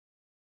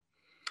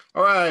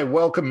All right,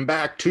 welcome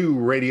back to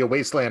Radio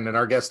Wasteland, and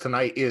our guest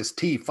tonight is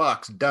T.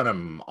 Fox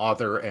Dunham,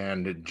 author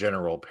and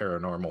general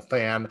paranormal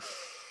fan.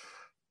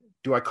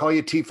 Do I call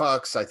you T.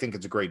 Fox? I think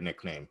it's a great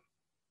nickname.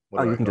 What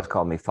Oh, do you I can call just you?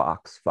 call me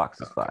Fox.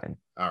 Fox is Okay. fine.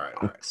 All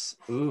right.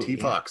 Ooh, T.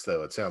 yeah. Fox,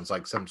 though, it sounds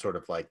like some sort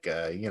of like,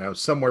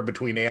 somewhere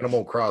between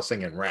Animal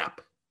Crossing and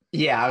rap.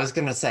 Yeah, I was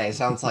gonna say,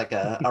 sounds like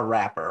a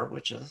rapper,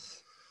 which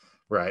is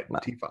Right. Well,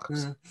 T.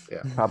 Fox. uh,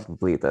 Yeah.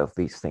 probably the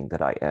least thing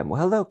that I am.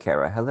 Well, hello,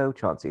 Kara. Hello,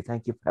 Chauncey.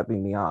 Thank you for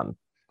having me on.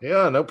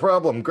 Yeah, no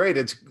problem. Great.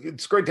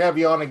 It's great to have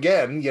you on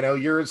again. You know,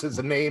 yours is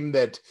a name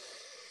that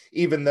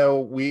even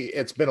though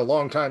it's been a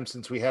long time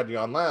since we had you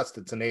on last,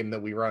 it's a name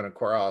that we run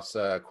across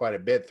quite a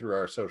bit through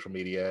our social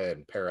media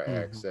and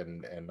ParaX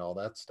mhm. and all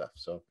that stuff.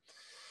 So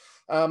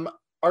um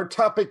our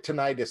topic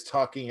tonight is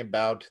talking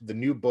about the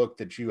new book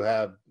that you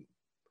have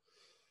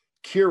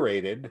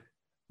curated,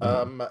 Mhm.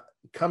 um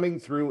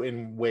coming through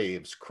in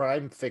waves,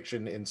 crime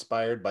fiction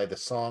inspired by the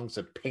songs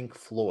of Pink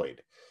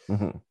Floyd.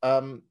 Mhm.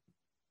 um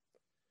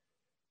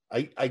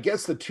I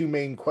guess the two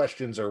main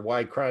questions are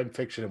why crime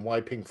fiction and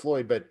why Pink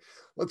Floyd, but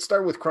let's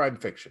start with crime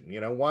fiction.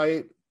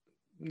 Why,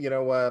 you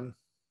know,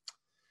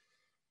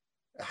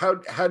 how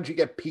did you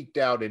get peaked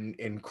out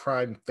in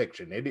crime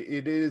fiction? It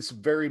is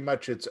very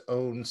much its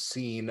own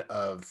scene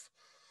of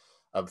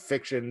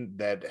fiction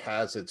that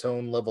has its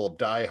own level of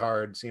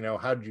diehards.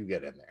 How did you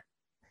get in there?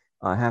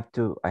 I have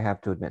to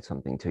admit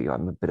something to you.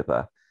 I'm a bit of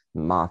a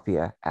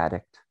mafia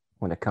addict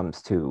when it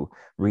comes to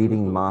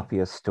reading Ooh.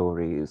 mafia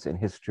stories in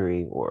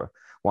history or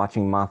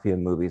watching mafia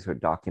movies or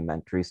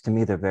documentaries. To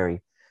me,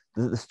 the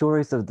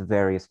stories of the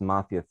various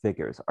mafia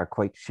figures are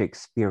quite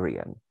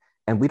Shakespearean.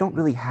 And we don't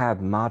really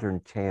have modern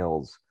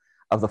tales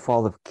of the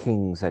fall of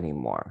kings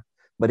anymore.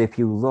 But if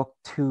you look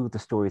to the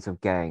stories of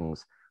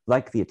gangs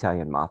like the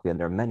Italian mafia, and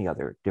there are many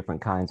other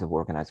different kinds of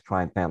organized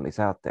crime families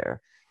out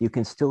there, you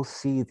can still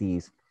see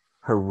these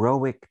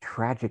heroic,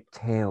 tragic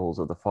tales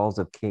of the falls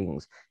of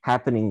kings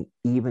happening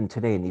even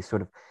today in these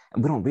sort of,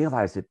 and we don't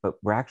realize it, but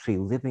we're actually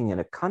living in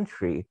a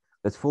country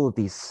that's full of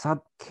these sub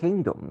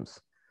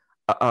kingdoms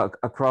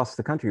across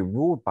the country,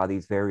 ruled by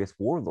these various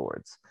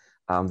warlords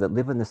that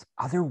live in this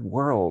other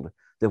world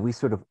that we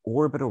sort of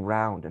orbit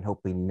around and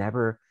hope we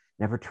never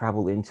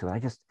travel into. And I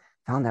just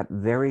found that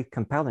very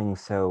compelling.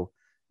 So,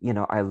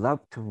 I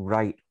love to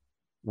write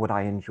what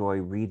I enjoy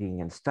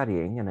reading and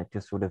studying, and it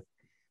just sort of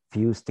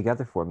fused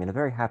together for me in a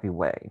very happy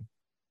way.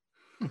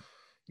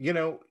 You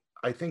know,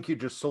 I think you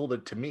just sold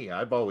it to me.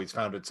 I've always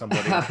found it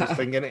somewhat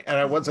interesting, and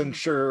I wasn't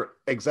sure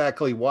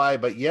exactly why,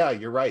 but yeah,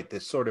 you're right.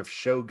 This sort of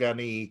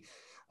shogunny,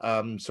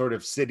 sort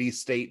of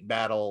city-state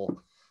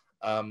battle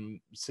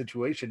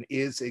situation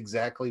is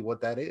exactly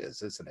what that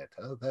is, isn't it?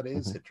 Oh, that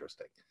is Mhm.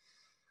 interesting,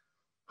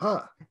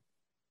 huh?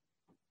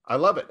 I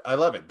love it. I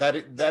love it. That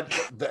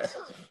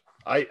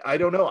I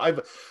don't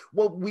know.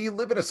 We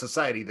live in a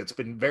society that's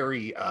been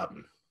very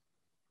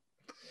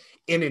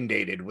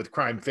inundated with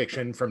crime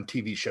fiction from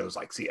TV shows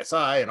like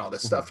CSI and all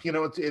this Mhm. stuff.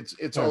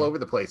 It's all Hmm. over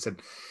the place,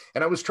 and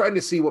I was trying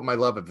to see what my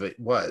love of it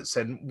was,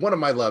 and one of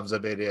my loves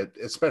of it,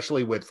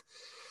 especially with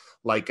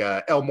like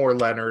Elmore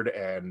Leonard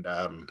and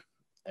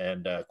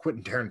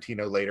Quentin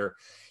Tarantino later,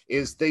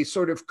 is they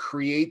sort of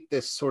create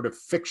this sort of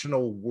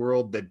fictional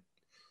world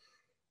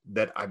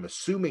that I'm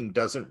assuming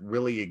doesn't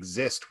really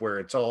exist, where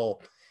it's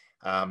all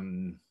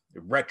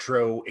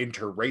retro,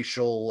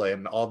 interracial,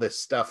 and all this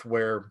stuff.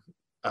 Where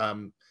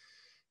um,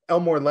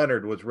 Elmore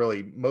Leonard was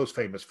really most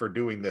famous for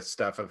doing this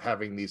stuff of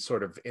having these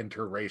sort of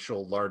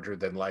interracial, larger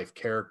than life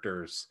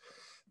characters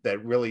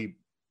that really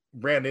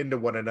ran into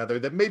one another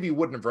that maybe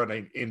wouldn't have run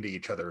into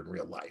each other in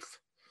real life.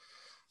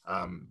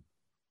 Um,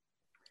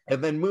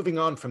 and then moving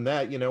on from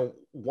that,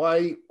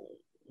 why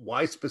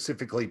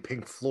specifically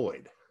Pink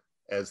Floyd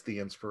as the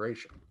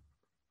inspiration?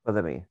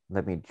 But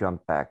let me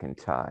jump back in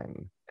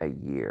time a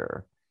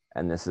year.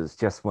 And this is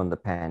just when the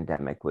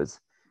pandemic was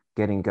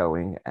getting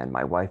going, and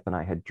my wife and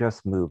I had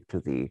just moved to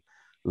the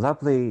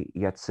lovely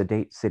yet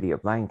sedate city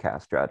of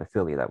Lancaster out of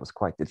Philly. That was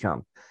quite the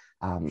jump.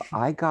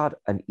 I got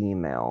an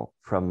email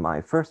from my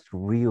first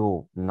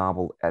real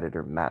novel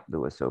editor, Matt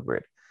Lewis, over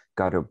at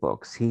Gutter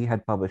Books. He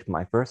had published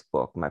my first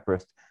book, my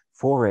first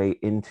foray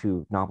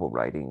into novel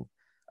writing,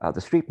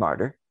 The Street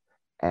Martyr,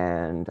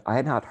 and I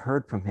had not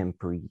heard from him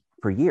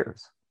for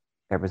years,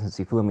 ever since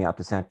he flew me out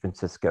to San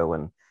Francisco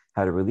and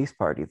had a release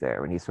party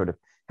there. And he sort of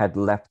had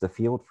left the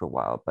field for a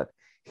while, but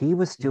he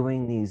was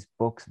doing these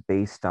books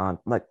based on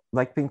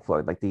like Pink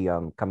Floyd, like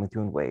the Coming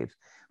Through in Waves,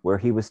 where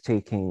he was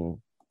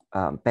taking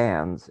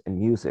bands and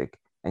music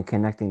and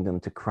connecting them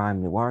to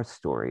crime noir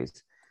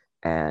stories.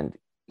 And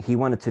he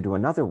wanted to do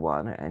another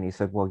one, and he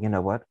said, "Well, you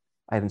know what?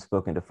 I haven't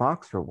spoken to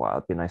Fox for a while.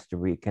 It'd be nice to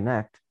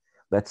reconnect.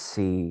 Let's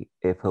see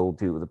if he'll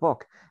do the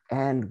book."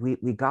 And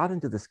we got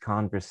into this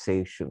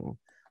conversation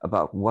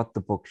about what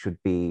the book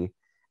should be.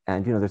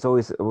 And there's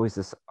always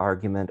this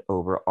argument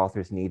over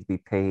authors need to be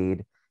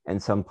paid,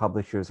 and some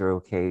publishers are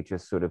okay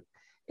just sort of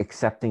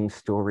accepting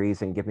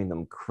stories and giving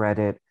them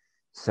credit.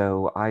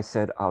 So I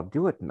said, "I'll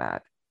do it,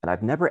 Matt." And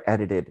I've never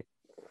edited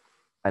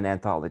an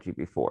anthology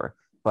before,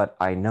 but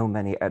I know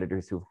many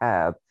editors who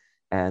have.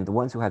 And the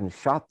ones who hadn't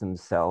shot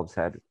themselves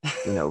had,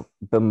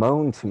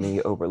 bemoaned to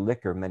me over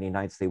liquor many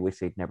nights. They wish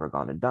they'd never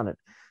gone and done it.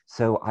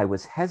 So I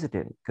was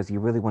hesitant because you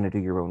really want to do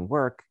your own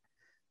work.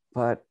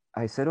 But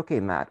I said, okay,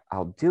 Matt,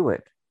 I'll do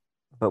it.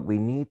 But we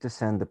need to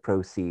send the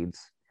proceeds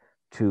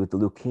to the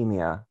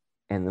Leukemia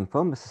and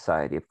Lymphoma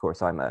Society. Of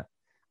course, I'm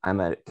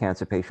a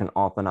cancer patient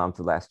off and on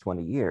for the last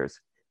 20 years,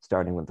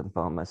 starting with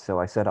lymphoma. So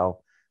I said,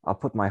 I'll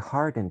put my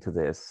heart into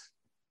this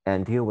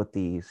and deal with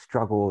the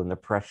struggle and the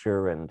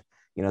pressure and,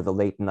 the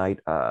late night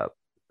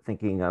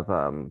thinking of,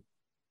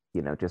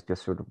 just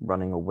sort of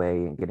running away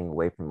and getting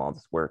away from all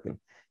this work and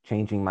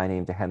changing my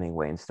name to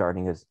Hemingway and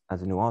starting as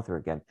a new author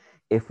again.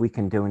 If we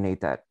can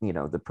donate that,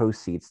 the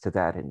proceeds to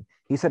that. And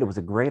he said it was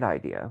a great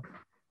idea.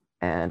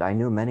 And I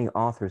knew many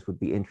authors would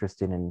be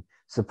interested in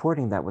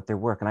supporting that with their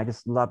work. And I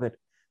just love it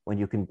when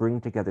you can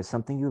bring together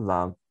something you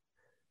love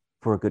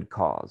for a good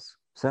cause.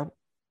 So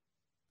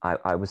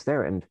I was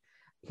there, and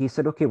he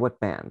said, okay, what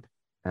band?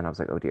 And I was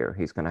like, oh dear,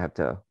 he's going to have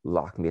to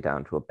lock me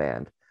down to a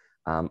band.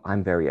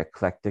 I'm very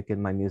eclectic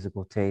in my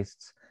musical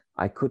tastes.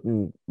 I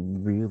couldn't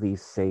really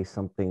say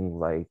something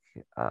like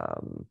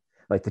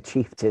the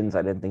Chieftains.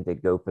 I didn't think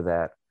they'd go for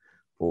that,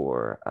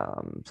 or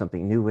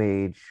something New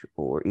Age,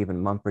 or even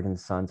Mumford and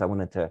Sons. I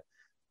wanted to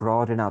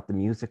broaden out the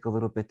music a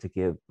little bit to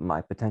give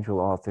my potential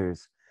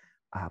authors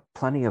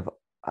plenty of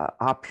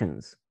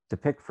options to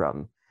pick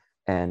from.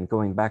 And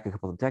going back a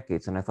couple of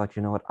decades, and I thought,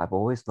 you know what? I've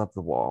always loved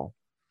The Wall.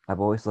 I've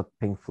always loved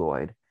Pink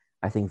Floyd.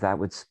 I think that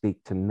would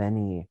speak to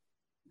many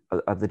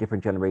of the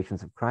different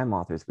generations of crime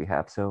authors we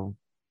have. So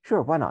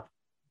sure, why not?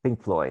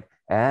 Pink Floyd.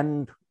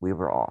 And we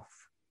were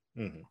off.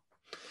 Mm-hmm.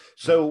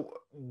 So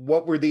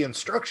what were the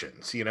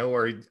instructions?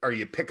 Are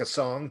you pick a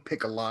song,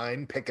 pick a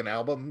line, pick an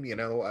album?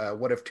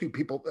 What if two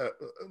people,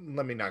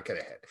 let me not get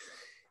ahead.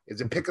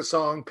 Is it pick a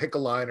song, pick a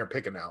line, or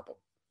pick an album?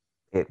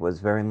 It was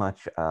very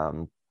much,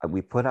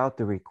 we put out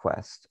the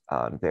request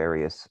on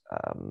various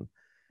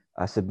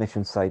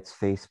submission sites.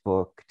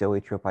 Facebook,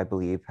 Doughy Trope, I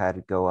believe, had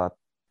it go up.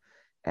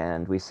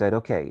 And we said,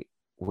 okay,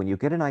 when you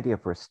get an idea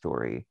for a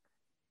story,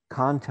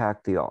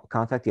 contact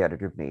the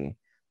editor, me,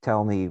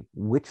 tell me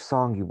which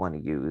song you want to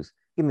use,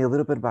 give me a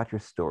little bit about your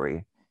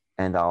story,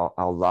 and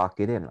I'll lock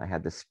it in. I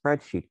had the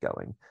spreadsheet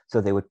going.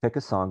 So they would pick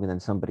a song, and then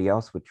somebody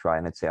else would try,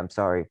 and I'd say, I'm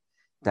sorry,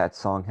 that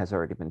song has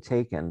already been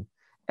taken.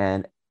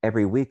 And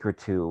every week or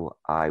two,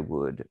 I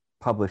would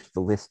publish the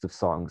list of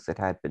songs that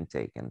had been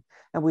taken,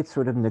 and we'd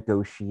sort of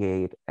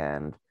negotiate.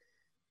 And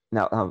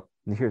now,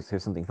 here's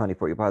something funny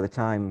for you. By the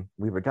time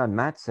we were done,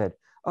 Matt said,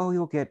 oh,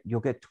 you'll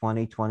get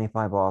 20,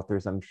 25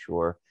 authors, I'm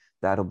sure.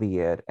 That'll be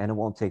it. And it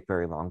won't take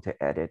very long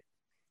to edit.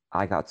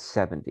 I got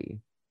 70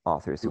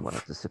 authors who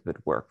wanted to submit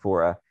work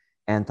for a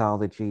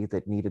anthology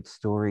that needed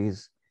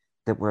stories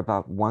that were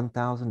about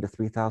 1,000 to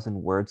 3,000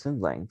 words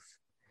in length.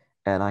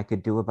 And I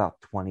could do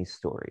about 20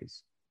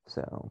 stories.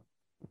 So.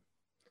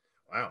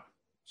 Wow.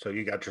 So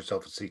you got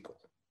yourself a sequel,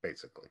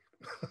 basically.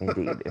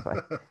 Indeed.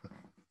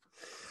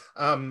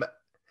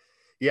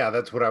 Yeah,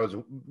 that's what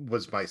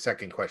was my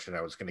second question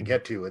I was going to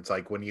get to. It's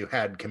like when you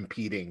had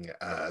competing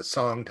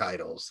song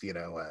titles,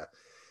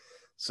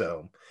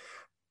 so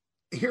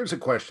here's a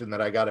question that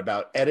I got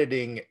about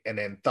editing an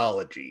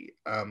anthology.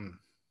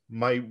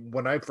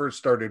 When I first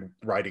started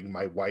writing,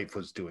 my wife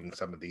was doing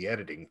some of the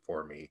editing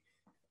for me,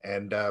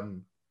 and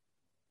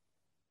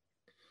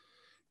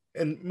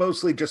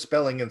mostly just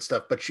spelling and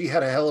stuff, but she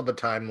had a hell of a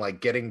time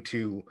like getting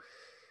to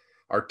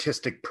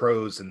artistic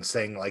prose and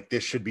saying like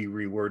this should be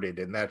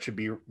reworded and that should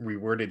be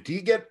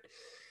reworded.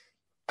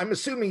 I'm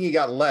assuming you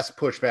got less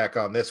pushback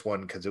on this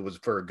one because it was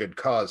for a good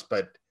cause,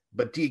 but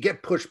do you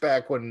get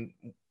pushback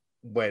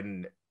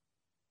when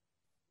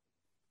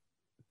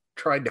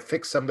trying to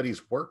fix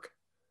somebody's work?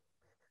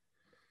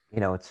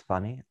 It's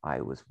funny. I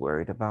was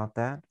worried about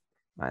that.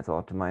 I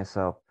thought to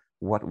myself,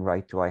 what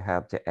right do I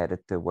have to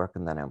edit the work?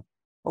 And then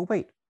oh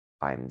wait,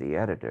 I'm the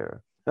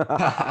editor.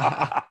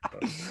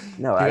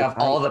 No, you have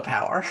all the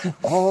power.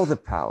 All the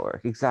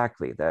power,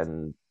 exactly.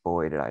 Then,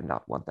 boy, did I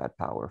not want that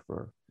power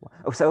for.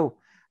 So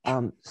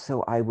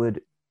I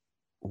would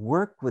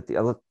work with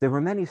there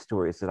were many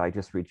stories that I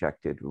just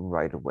rejected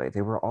right away.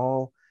 They were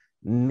all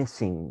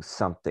missing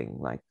something,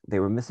 like they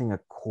were missing a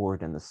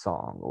chord in the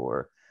song,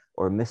 or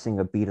missing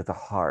a beat of the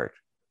heart,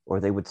 or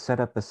they would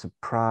set up a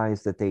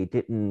surprise that they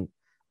didn't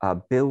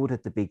build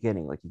at the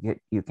beginning. Like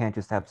you can't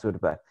just have sort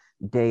of a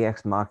Deus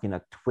ex machina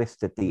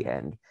twist at the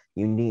end.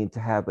 You need to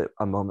have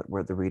a moment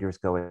where the reader's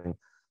going,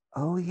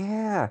 oh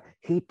yeah,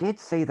 he did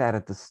say that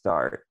at the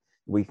start.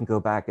 We can go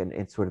back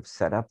and sort of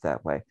set up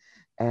that way.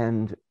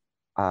 And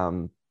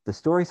the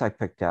stories I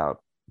picked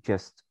out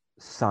just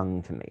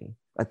sung to me.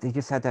 Like they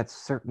just had that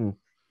certain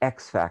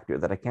X factor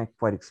that I can't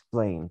quite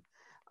explain,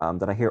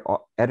 that I hear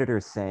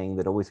editors saying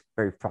that always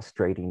very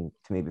frustrating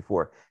to me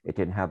before. It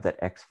didn't have that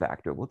X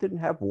factor. Well, it didn't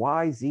have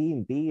Y, Z,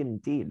 and B,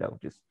 and D. No,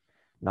 just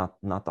not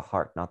the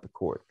heart, not the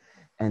chord.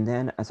 And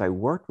then as I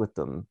worked with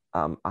them,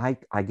 I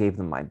gave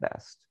them my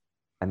best.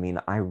 I mean,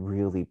 I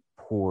really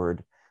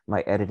poured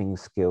my editing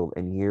skill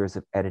and years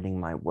of editing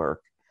my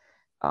work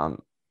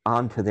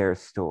onto their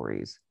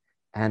stories.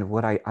 And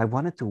what I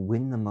wanted to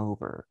win them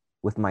over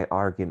with my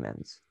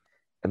arguments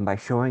and by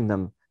showing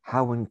them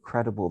how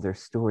incredible their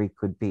story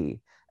could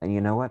be. And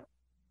you know what?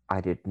 I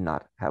did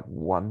not have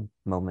one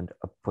moment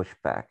of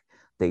pushback.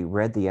 They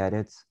read the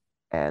edits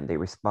and they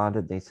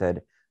responded. They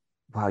said,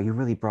 wow, you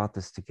really brought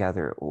this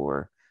together,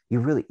 or you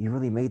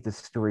really made this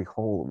story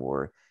whole,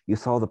 or you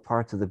saw the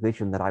parts of the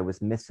vision that I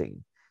was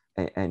missing,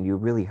 and you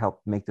really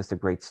helped make this a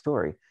great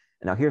story.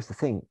 And now here's the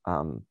thing,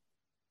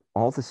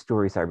 all the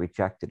stories I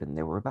rejected, and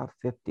there were about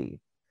 50,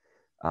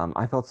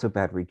 I felt so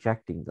bad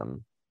rejecting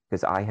them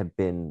because I have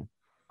been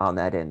on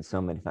that end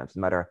so many times.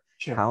 No matter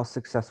Sure. how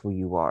successful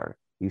you are,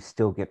 you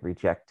still get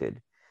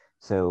rejected.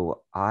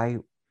 So I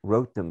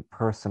wrote them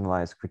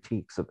personalized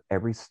critiques of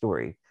every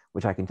story,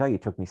 which I can tell you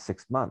took me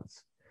 6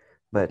 months.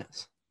 But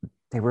Yes.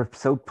 they were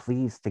so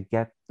pleased to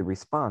get the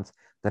response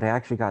that I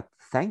actually got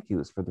thank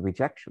yous for the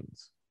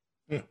rejections.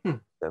 Hmm.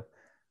 So,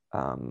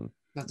 um,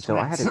 That's so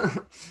nice.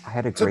 I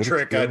had a It's a great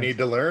trick I experience. need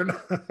to learn.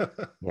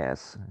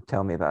 Yes,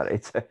 tell me about it.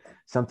 It's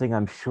something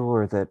I'm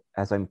sure that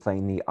as I'm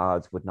playing the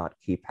odds would not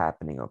keep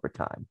happening over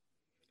time.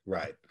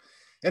 Right.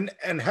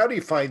 And how do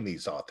you find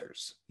these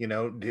authors?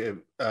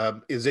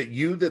 Is it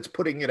you that's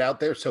putting it out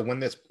there? So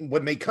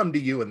when they come to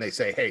you and they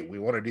say, "Hey, we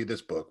want to do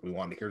this book.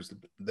 Here's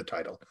the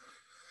title."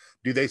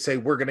 Do they say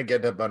we're going to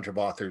get a bunch of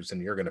authors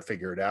and you're going to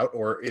figure it out,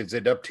 or is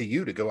it up to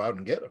you to go out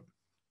and get them?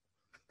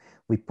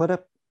 We put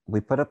up we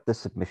put up the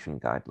submission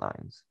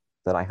guidelines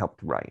that I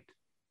helped write,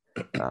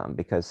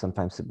 because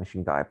sometimes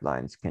submission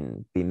guidelines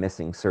can be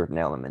missing certain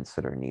elements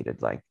that are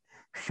needed, like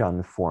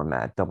shun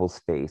format, double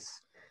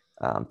space,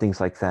 things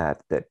like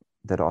that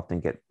often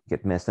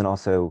get missed, and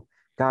also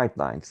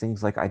guidelines,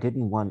 things like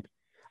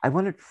I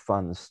wanted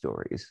fun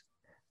stories.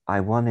 I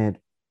wanted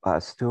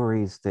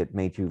stories that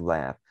made you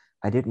laugh.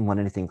 I didn't want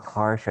anything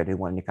harsh. I didn't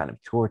want any kind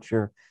of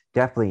torture.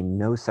 Definitely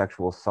no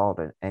sexual assault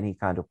in any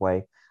kind of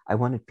way. I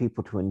wanted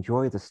people to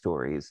enjoy the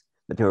stories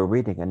that they were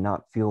reading and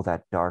not feel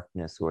that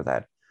darkness or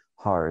that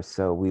horror.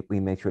 So we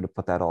made sure to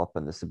put that all up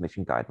in the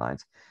submission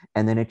guidelines.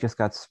 And then it just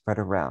got spread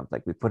around.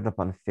 Like we put it up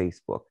on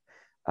Facebook.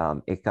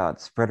 It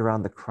got spread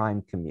around the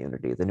crime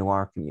community, the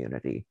noir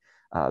community.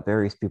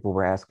 Various people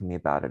were asking me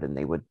about it and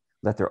they would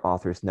let their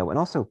authors know. And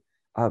also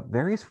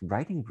various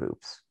writing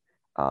groups,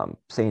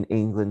 say in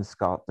England,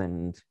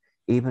 Scotland,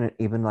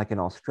 even like in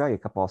Australia, a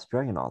couple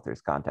Australian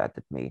authors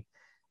contacted me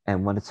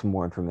and wanted some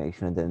more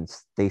information. And then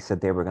they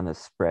said they were going to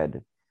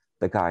spread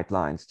the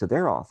guidelines to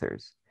their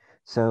authors.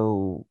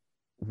 So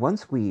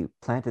once we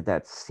planted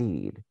that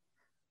seed,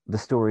 the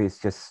stories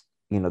just,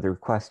 the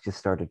requests just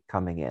started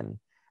coming in,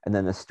 and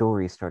then the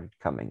stories started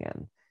coming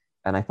in.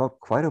 And I felt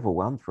quite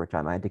overwhelmed for a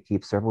time. I had to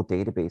keep several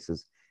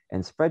databases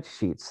and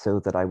spreadsheets so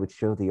that I would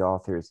show the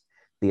authors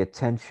the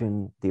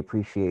attention, the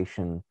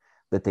appreciation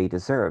that they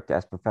deserved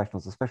as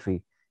professionals,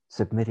 especially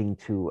submitting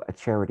to a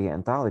charity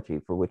anthology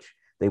for which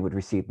they would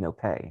receive no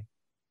pay.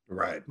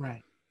 Right.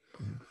 Right.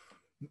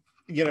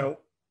 You know,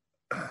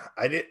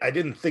 I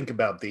didn't think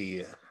about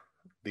the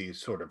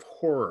sort of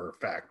horror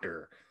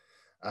factor.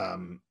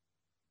 Um,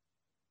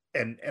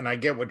 and I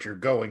get what you're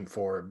going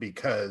for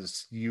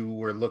because you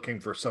were looking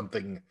for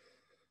something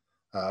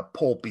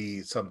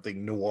pulpy,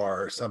 something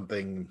noir,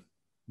 something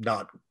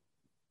not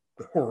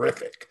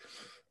horrific.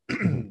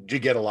 Did you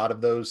get a lot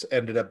of those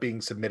ended up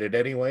being submitted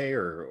anyway,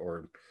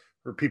 or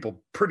were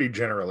people pretty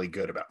generally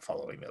good about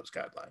following those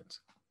guidelines?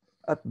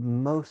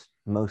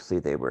 Mostly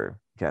they were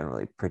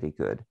generally pretty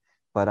good,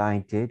 but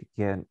I did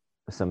get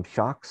some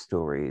shock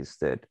stories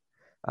that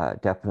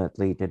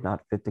definitely did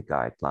not fit the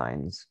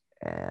guidelines,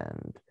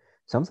 and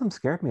some of them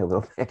scared me a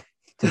little bit,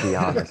 to be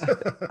honest.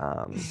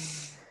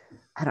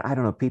 I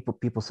don't know.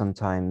 People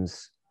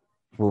sometimes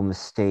will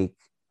mistake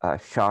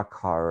shock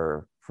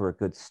horror for a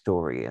good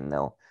story, and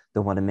they'll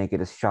want to make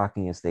it as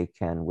shocking as they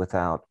can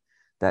without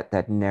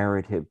that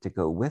narrative to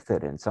go with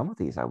it. And some of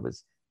these, I'm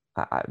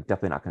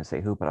definitely not going to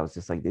say who, but I was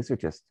just like, these are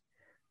just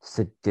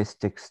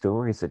sadistic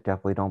stories that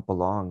definitely don't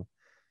belong.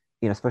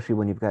 Especially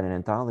when you've got an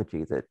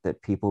anthology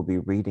that people will be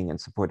reading in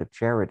support of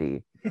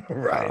charity.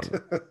 Right.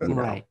 Um, you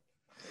know, Right.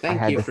 I Thank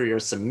had you to, for your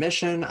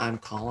submission. I'm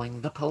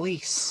calling the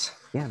police.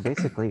 yeah,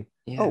 basically.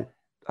 Yeah.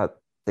 Oh,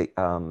 they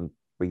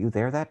were you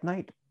there that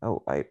night?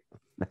 Oh, sorry.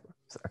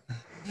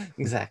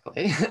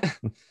 Exactly.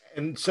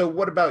 And so,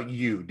 what about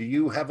you? Do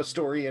you have a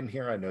story in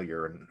here? I know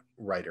you're a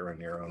writer in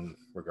your own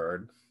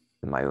regard.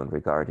 In my own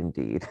regard,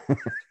 indeed.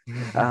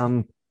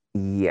 um,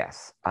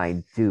 yes,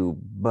 I do,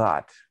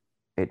 but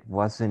it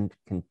wasn't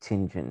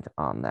contingent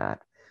on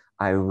that.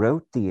 I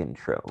wrote the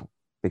intro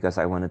because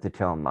I wanted to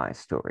tell my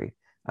story.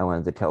 I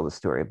wanted to tell the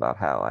story about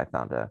how I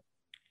found a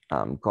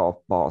golf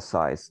ball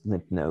sized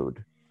lymph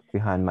node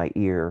behind my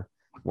ear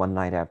one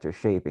night after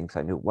shaving, so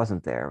I knew it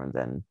wasn't there. And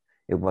then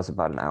it was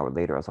about an hour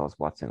later as I was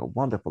watching a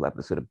wonderful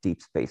episode of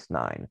Deep Space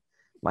Nine,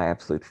 my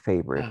absolute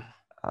favorite.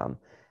 Um,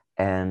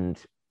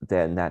 and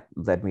then that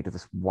led me to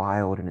this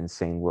wild and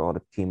insane world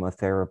of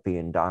chemotherapy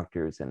and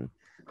doctors and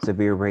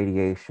severe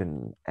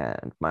radiation.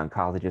 And my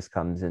oncologist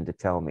comes in to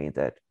tell me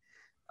that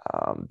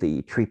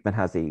the treatment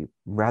has a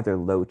rather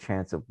low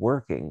chance of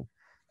working.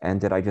 And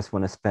did I just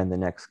want to spend the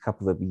next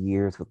couple of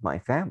years with my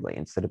family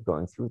instead of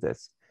going through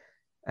this?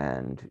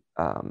 And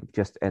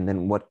and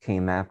then what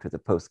came after the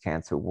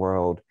post-cancer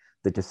world,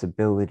 the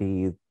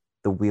disability,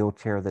 the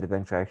wheelchair that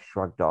eventually I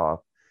shrugged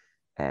off,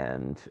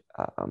 and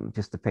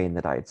just the pain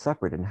that I had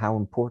suffered and how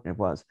important it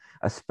was,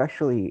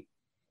 especially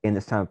in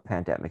this time of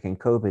pandemic and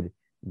COVID,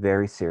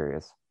 very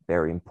serious,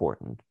 very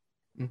important.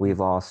 We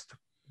lost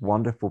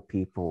wonderful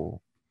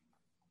people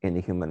in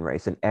the human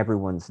race, and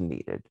everyone's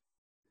needed.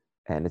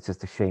 And it's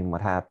just a shame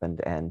what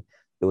happened. And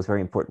it was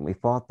very important. We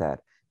fought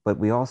that. But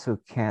we also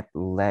can't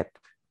let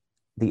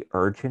the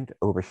urgent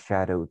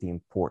overshadow the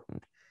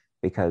important,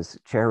 because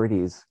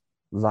charities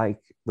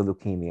like the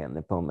Leukemia and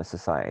Lymphoma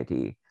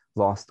Society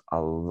lost a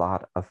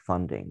lot of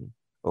funding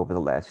over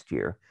the last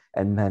year.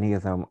 And many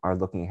of them are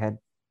looking ahead,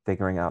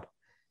 figuring out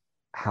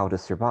how to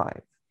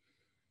survive.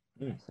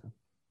 So.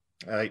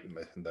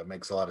 That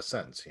makes a lot of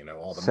sense. You know,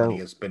 all the money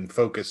has been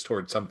focused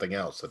towards something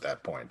else at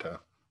that point, huh?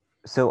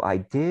 So I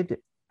did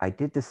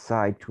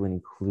decide to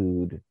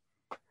include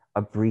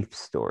a brief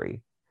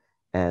story.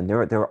 And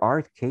there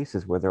are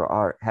cases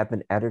where have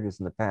been editors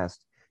in the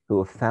past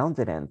who have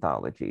founded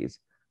anthologies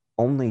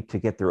only to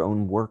get their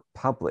own work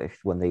published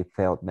when they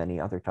failed many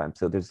other times.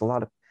 So there's a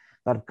lot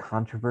of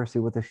controversy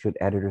with this. Should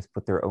editors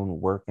put their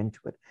own work into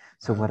it?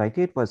 So what I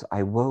did was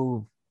I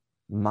wove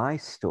my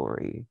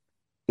story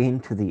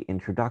into the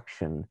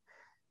introduction.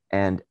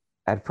 And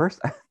at first,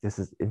 this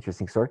is an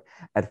interesting story.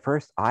 At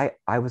first, I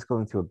was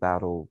going through a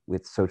battle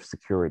with Social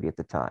Security at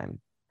the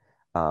time,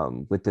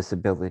 with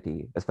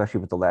disability, especially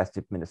with the last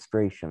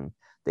administration.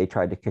 They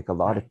tried to kick a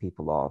lot of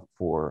people off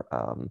for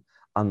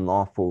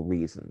unlawful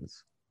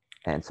reasons.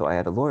 And so I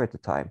had a lawyer at the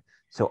time.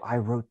 So I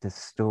wrote this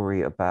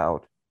story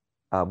about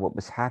what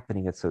was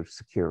happening at Social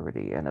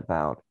Security and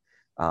about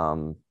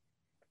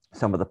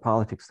some of the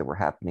politics that were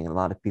happening, and a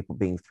lot of people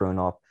being thrown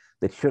off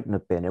that shouldn't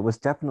have been. It was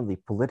definitely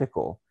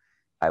political.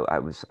 I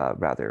was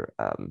rather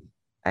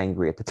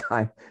angry at the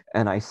time,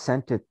 and I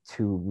sent it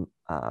to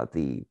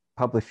the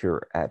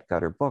publisher at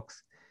Gutter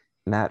Books,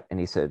 Matt, and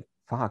he said,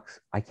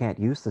 "Fox, I can't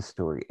use this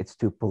story. It's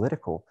too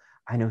political.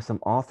 I know some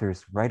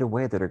authors right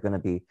away that are going to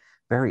be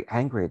very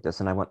angry at this."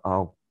 And I went,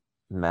 "Oh,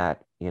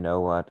 Matt, you know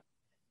what?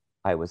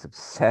 I was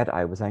upset.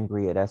 I was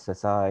angry at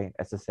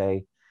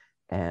SSA,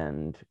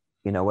 and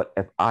you know what?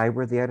 If I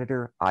were the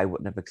editor, I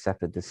wouldn't have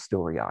accepted this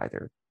story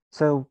either."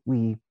 So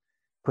we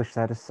pushed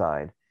that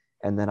aside.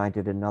 And then I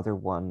did another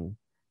one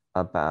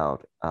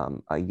about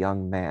a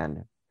young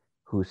man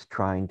who's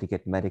trying to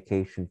get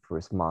medication for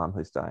his mom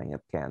who's dying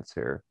of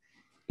cancer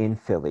in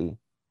Philly,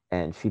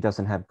 and she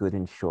doesn't have good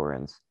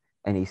insurance,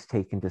 and he's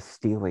taken to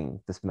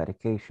stealing this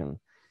medication.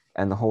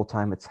 And the whole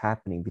time it's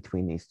happening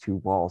between these two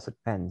walls at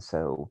Penn.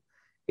 So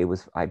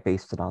I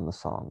based it on the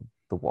song,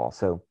 The Wall.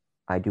 So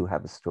I do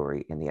have a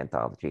story in the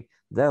anthology,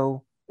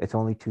 though it's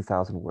only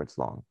 2,000 words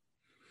long.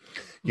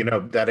 You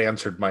know, that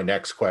answered my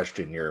next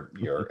question,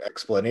 your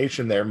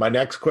explanation there. My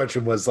next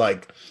question was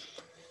like,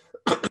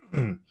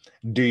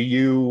 do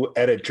you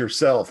edit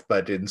yourself,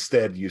 but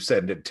instead you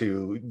send it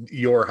to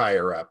your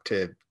higher up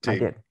to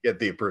get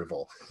the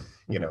approval?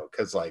 You know,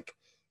 because like,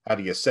 how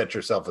do you set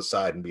yourself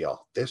aside and be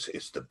all, this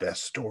is the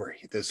best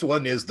story, this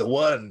one is the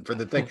one for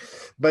the thing?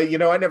 But you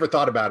know, I never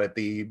thought about it,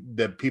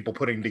 the people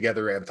putting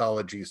together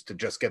anthologies to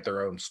just get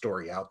their own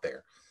story out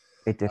there.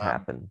 It did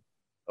happen.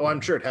 Oh, I'm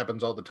sure it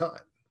happens all the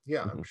time.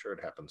 Yeah, I'm sure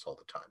it happens all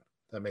the time.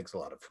 That makes a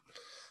lot of,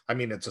 I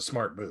mean, it's a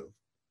smart move.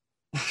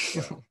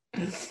 You know,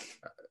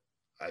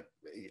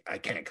 I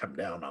can't come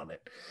down on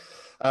it.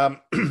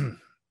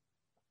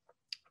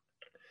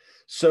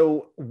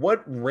 So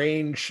what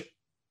range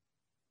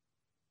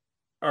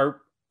are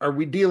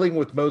we dealing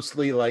with?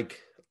 Mostly like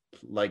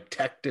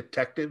tech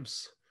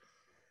detectives?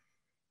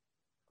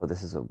 Well,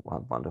 this is a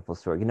wonderful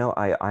story. You know,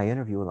 I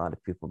interview a lot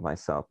of people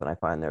myself, and I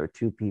find there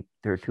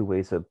are two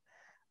ways of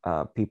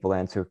people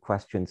answer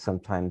questions.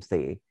 Sometimes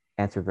they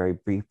answer very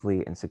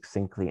briefly and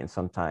succinctly, and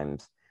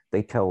sometimes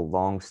they tell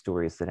long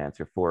stories that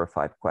answer 4 or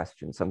 5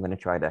 questions. So I'm going to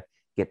try to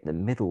get in the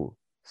middle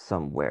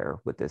somewhere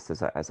with this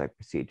as I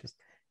proceed, just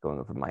going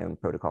over my own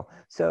protocol.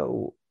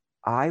 So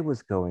I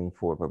was going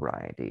for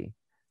variety.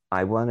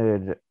 I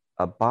wanted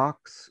a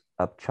box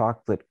of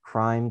chocolate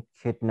crime,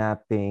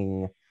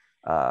 kidnapping,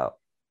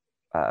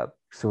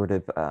 sort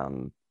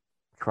of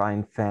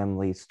crime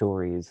family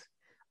stories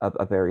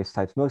of various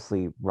types,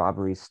 mostly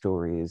robbery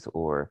stories,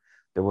 or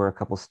there were a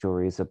couple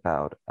stories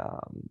about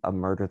a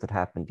murder that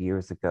happened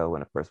years ago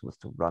and a person was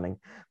still running.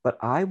 But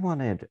I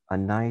wanted a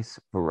nice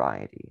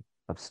variety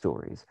of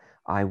stories.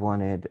 I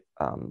wanted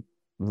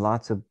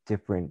lots of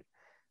different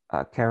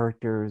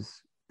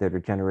characters that are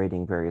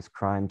generating various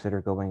crimes that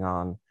are going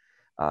on.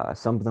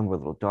 Some of them were a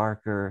little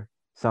darker.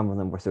 Some of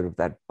them were sort of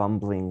that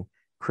bumbling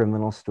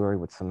criminal story,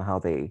 which somehow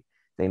they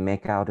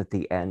make out at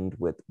the end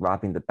with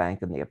robbing the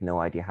bank and they have no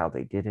idea how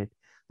they did it.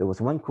 There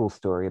was one cool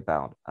story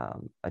about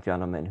a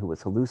gentleman who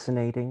was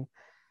hallucinating.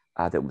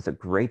 That was a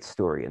great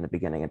story in the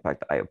beginning. In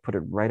fact, I put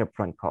it right up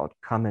front, called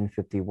Come in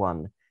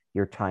 51,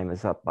 Your Time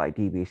is Up by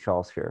D.B.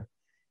 Schalscher.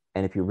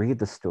 And if you read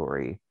the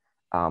story,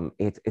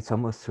 it's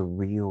almost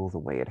surreal the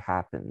way it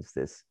happens.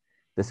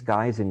 This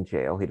guy's in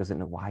jail. He doesn't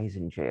know why he's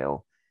in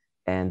jail,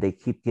 and they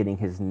keep getting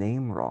his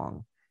name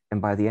wrong.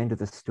 And by the end of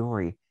the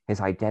story,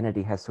 his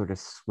identity has sort of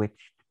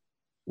switched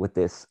with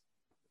this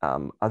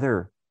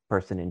other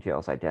person in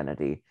jail's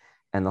identity,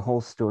 and the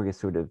whole story is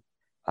sort of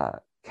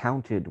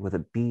counted with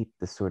a beat,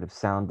 the sort of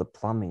sound the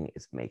plumbing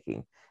is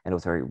making, and it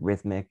was very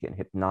rhythmic and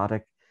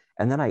hypnotic.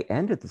 And then I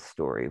ended the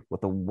story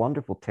with a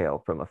wonderful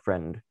tale from a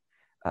friend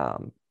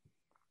um,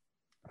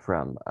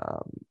 from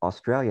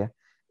Australia,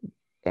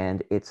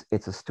 and it's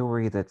a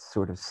story that's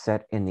sort of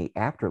set in the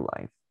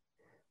afterlife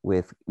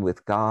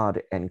with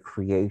God and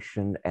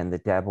creation and the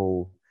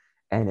devil,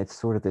 and it's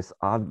sort of this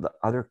odd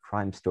other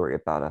crime story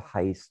about a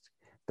heist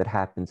that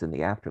happens in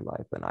the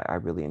afterlife, and I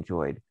really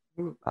enjoyed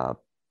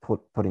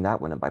putting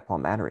that one in by Paul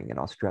Mannering in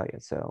Australia.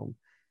 So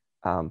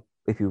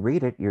if you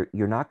read it,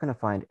 you're not going to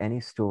find any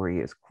story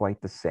is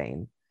quite the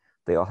same.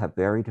 They all have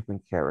very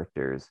different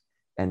characters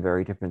and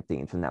very different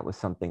themes, and that was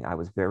something I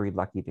was very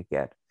lucky to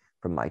get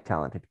from my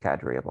talented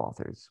cadre of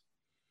authors.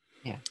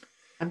 Yeah.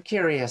 I'm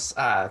curious,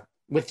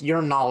 with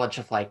your knowledge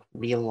of like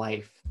real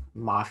life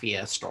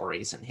mafia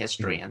stories and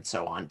history and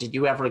so on, did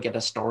you ever get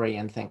a story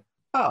and think,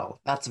 oh,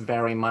 that's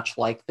very much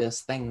like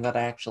this thing that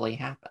actually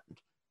happened?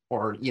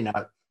 Or,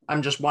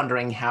 I'm just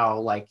wondering how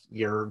like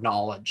your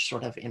knowledge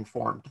sort of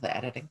informed the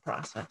editing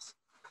process.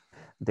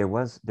 There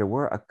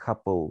were a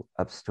couple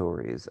of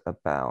stories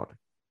about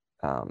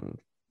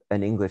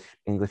an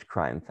English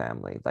crime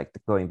family, like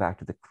going back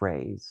to the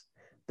Krays,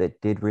 that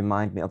did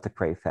remind me of the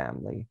Kray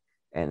family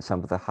and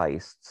some of the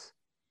heists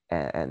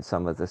and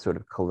some of the sort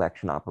of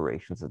collection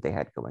operations that they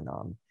had going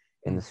on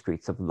in the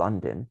streets of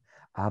London.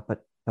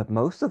 But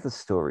most of the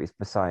stories,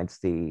 besides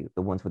the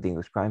ones with the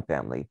English crime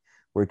family,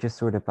 were just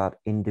sort of about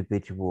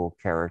individual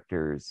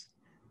characters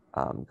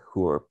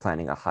who were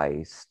planning a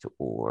heist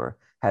or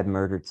had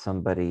murdered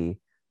somebody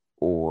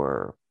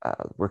or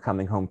were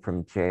coming home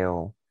from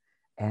jail.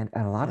 And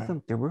a lot of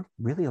them, there were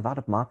really a lot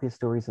of mafia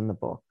stories in the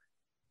book.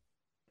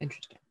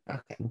 Interesting.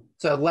 Okay.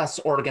 So less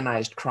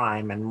organized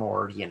crime and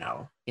more,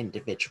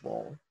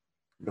 individual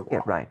noir.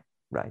 Yeah,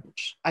 right.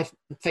 Which I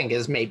think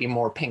is maybe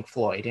more Pink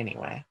Floyd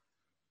anyway.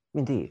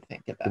 Indeed.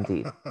 Think about,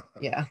 Indeed.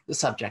 Yeah, the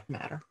subject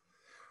matter.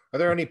 Are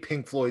there any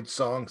Pink Floyd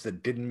songs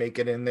that didn't make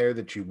it in there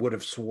that you would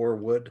have swore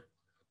would?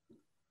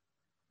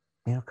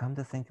 Come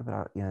to think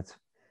about it, it's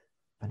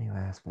funny you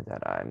asked me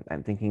that.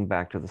 I'm thinking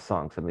back to the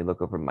songs. Let me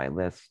look over my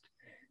list.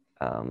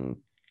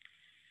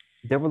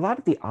 There were a lot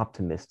of the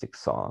optimistic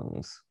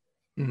songs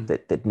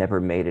that never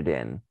made it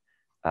in,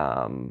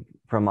 from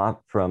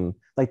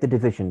like the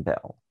Division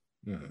Bell,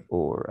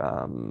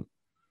 or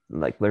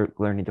like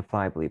Learning to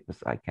Fly, I believe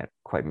I can't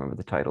quite remember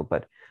the title,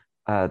 but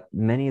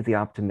many of the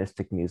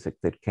optimistic music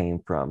that came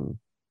from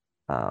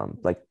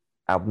like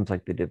albums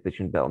like the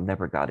Division Bell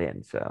never got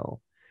in. So,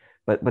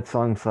 but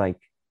songs like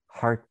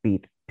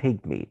Heartbeat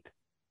Pigmeat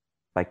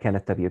by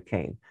Kenneth W.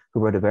 Kane, who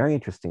wrote a very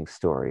interesting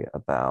story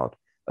about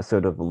a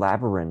sort of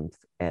labyrinth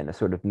and a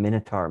sort of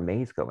minotaur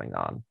maze going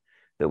on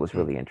that was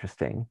really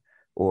interesting.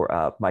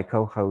 Or my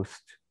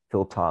co-host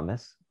Phil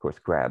Thomas, of course,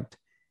 grabbed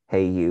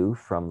Hey You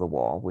from The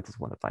Wall, which is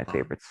one of my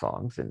favorite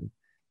songs, and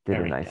did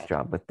a nice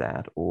job with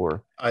that.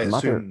 Or I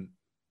assume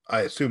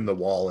The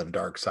Wall and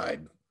Dark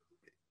Side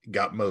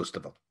got most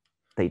of them.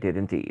 They did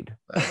indeed.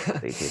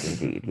 They did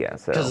indeed, yeah.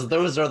 So because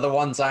those are the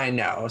ones I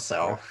know,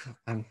 so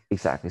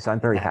exactly. So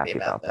I'm very happy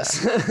about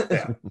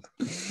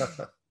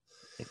that.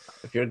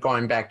 If you're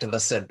going back to the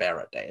Sid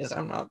Barrett days,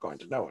 I'm not going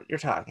to know what you're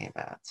talking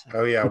about. So.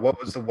 Oh yeah,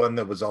 what was the one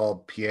that was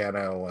all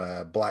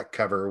piano, black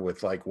cover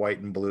with like white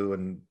and blue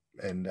and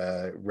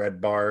red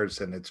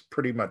bars, and it's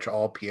pretty much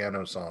all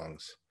piano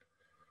songs.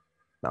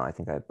 No, I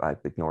think I've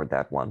ignored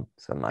that one,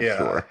 so I'm not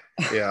sure.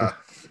 Yeah,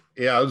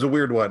 it was a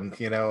weird one.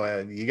 You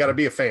got to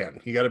be a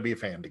fan. You got to be a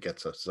fan to get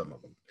to some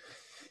of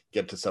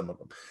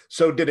them.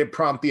 So did it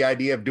prompt the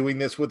idea of doing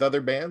this with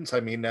other bands?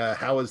 I mean,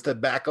 how has the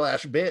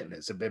backlash been?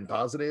 Has it been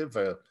positive?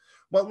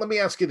 Well, let me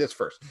ask you this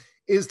first.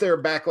 Is there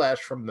a backlash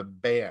from the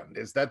band?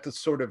 Is that the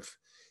sort of,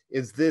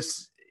 is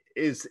this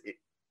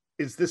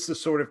the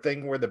sort of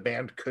thing where the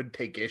band could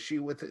take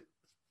issue with it?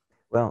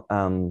 Well,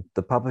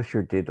 the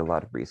publisher did a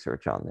lot of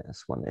research on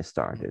this when they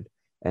started,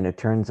 and it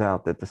turns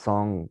out that the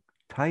song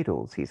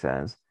titles, he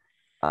says,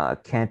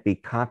 can't be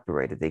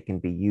copyrighted. They can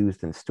be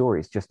used in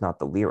stories, just not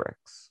the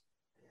lyrics.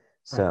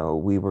 So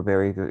we were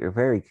very,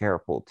 very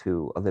careful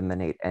to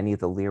eliminate any of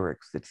the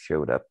lyrics that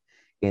showed up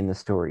in the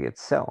story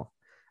itself.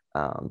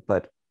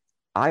 But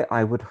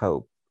I would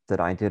hope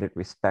that I did it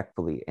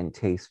respectfully and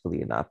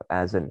tastefully enough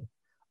as an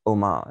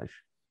homage,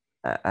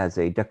 as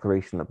a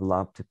declaration of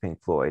love to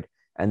Pink Floyd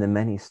and the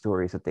many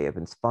stories that they have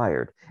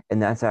inspired.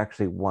 And that's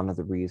actually one of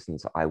the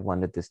reasons I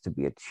wanted this to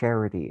be a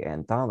charity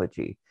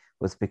anthology,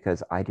 was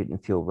because I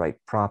didn't feel right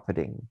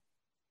profiting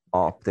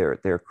off their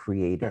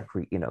creative,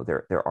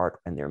 their art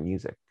and their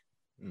music.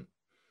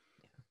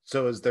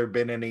 So has there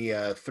been any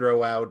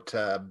throw out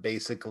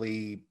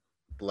basically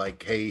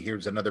like, hey,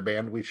 here's another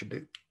band we should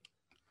do?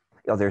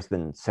 There's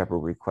been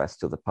several requests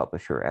to the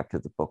publisher after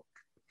the book,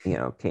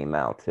 came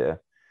out to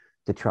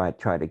to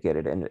try to get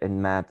it.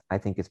 And Matt, I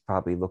think, is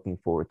probably looking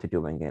forward to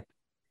doing it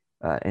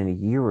in a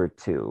year or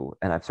two.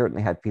 And I've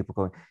certainly had people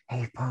going,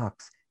 "Hey,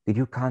 Fox, did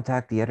you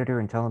contact the editor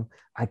and tell him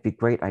I'd be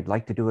great? I'd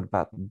like to do it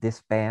about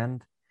this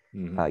band,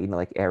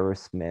 like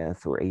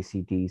Aerosmith or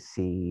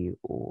AC/DC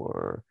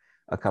or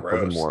a couple of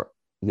the Gross. more,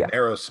 An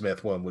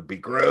Aerosmith one would be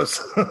gross.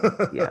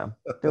 yeah.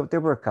 There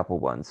were a couple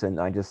ones, and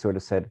I just sort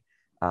of said,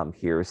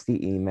 here's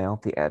the email,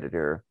 the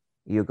editor.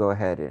 You go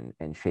ahead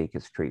and shake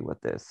his tree with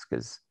this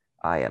because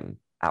I am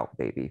out,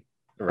 baby."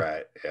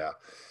 Right. Yeah.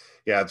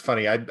 Yeah. It's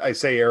funny. I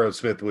say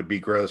Aerosmith would be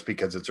gross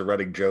because it's a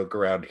running joke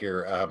around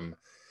here.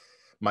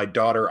 My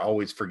daughter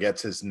always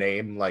forgets his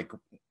name, like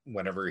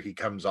whenever he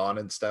comes on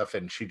and stuff,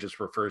 and she just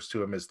refers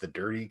to him as the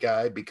dirty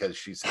guy because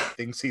she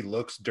thinks he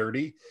looks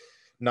dirty,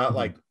 not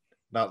like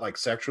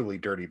sexually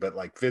dirty, but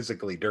like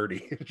physically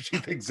dirty. She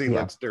thinks he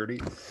looks dirty,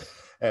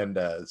 and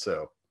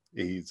so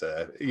he's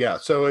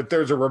So if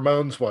there's a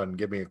Ramones one,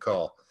 give me a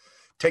call.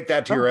 Take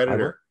that to your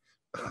editor.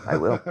 I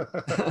will.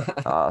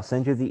 I'll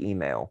send you the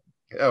email.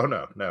 Oh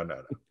no,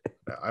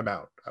 I'm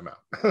out.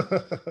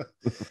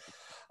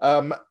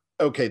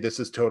 Okay, this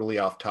is totally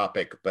off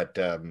topic, but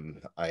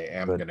I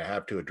am going to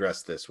have to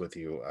address this with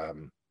you.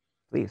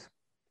 Please.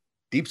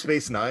 Deep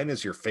Space Nine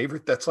is your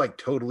favorite? That's like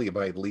totally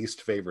my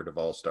least favorite of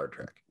all Star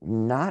Trek.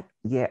 Not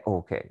yet.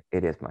 Okay,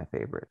 it is my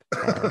favorite.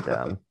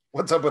 And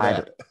what's up with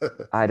that?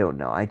 I don't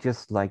know. I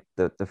just like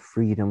the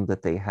freedom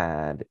that they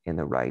had in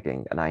the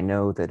writing, and I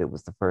know that it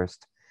was the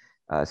first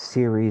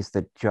series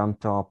that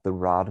jumped off the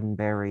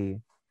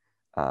Roddenberry,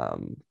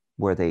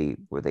 where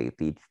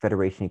the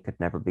Federation could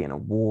never be in a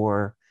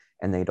war,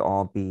 and they'd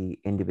all be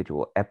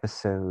individual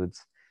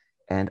episodes.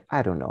 And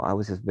I don't know, I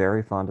was just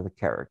very fond of the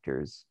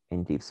characters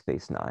in Deep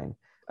Space Nine,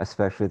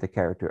 especially the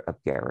character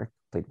of Garrick,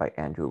 played by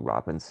Andrew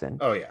Robinson.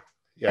 Oh yeah,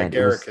 and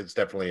Garrick is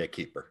definitely a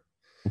keeper.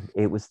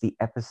 It was the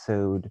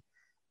episode,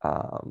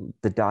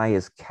 "The Die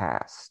is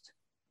Cast,"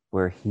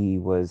 where he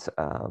was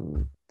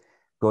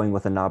going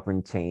with a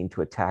Nobrintane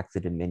to attack the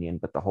Dominion,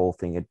 but the whole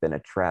thing had been a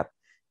trap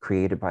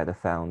created by the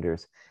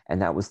founders.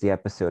 And that was the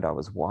episode I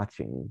was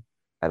watching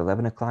at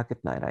 11 o'clock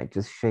at night. I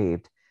just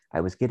shaved.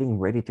 I was getting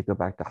ready to go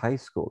back to high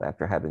school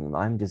after having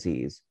Lyme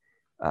disease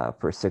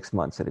for 6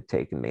 months that had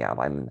taken me out.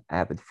 I'm an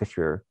avid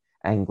fisher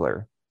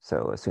angler,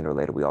 so sooner or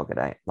later we all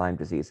get Lyme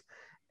disease.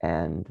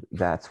 And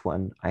that's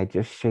when I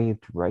just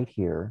shaved right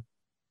here,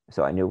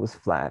 so I knew it was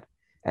flat.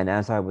 And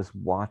as I was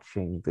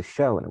watching the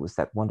show, and it was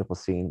that wonderful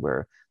scene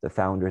where the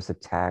founders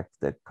attacked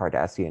the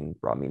Cardassian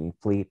Romulan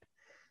fleet,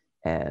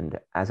 and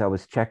as I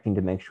was checking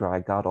to make sure I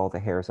got all the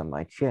hairs on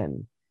my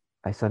chin,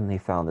 I suddenly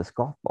found this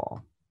golf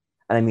ball.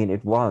 And I mean,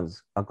 it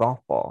was a golf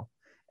ball,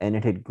 and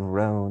it had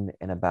grown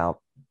in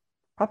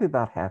probably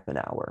about half an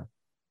hour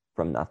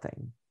from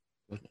nothing.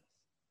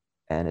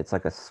 And it's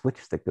like a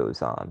switch that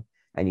goes on,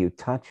 and you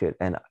touch it,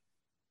 and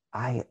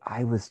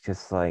I was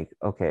just like,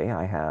 okay,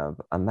 I have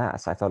a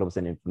mass. I thought it was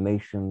an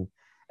inflammation,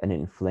 an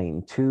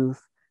inflamed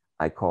tooth.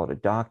 I called a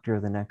doctor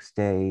the next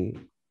day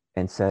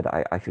and said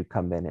I should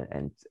come in,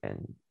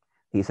 and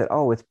he said,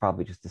 "Oh, it's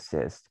probably just a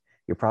cyst.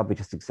 You're probably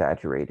just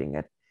exaggerating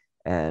it."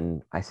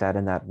 And I sat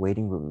in that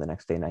waiting room the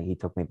next day, and he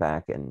took me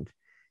back, and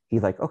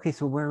he's like, "Okay,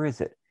 so where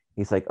is it?"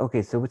 He's like,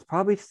 "Okay, so it's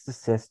probably just a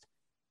cyst.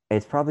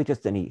 It's probably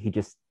just," and he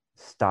just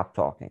stopped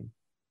talking.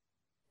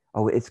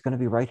 "Oh, it's going to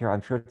be right here.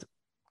 I'm sure it's,"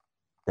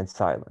 then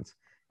silence.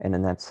 And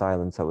in that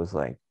silence, I was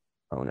like,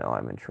 "Oh no,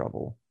 I'm in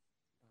trouble."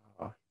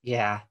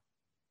 Yeah.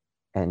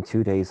 And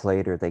 2 days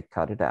later, they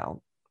cut it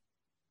out.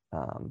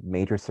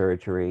 Major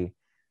surgery.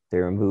 They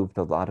removed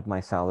a lot of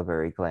my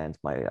salivary glands,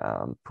 my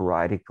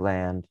parotid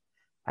gland.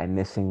 I'm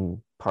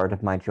missing part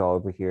of my jaw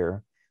over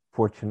here.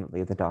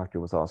 Fortunately, the doctor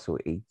was also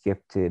a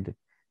gifted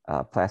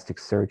plastic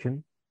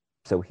surgeon.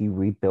 So he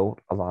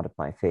rebuilt a lot of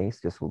my face,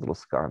 just a little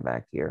scar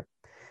back here.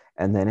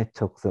 And then it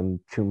took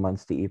them 2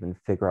 months to even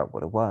figure out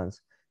what it was,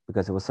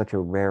 because it was such a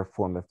rare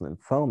form of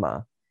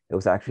lymphoma. It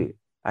was I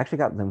actually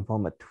got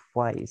lymphoma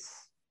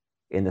twice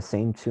in the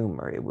same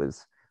tumor. It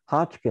was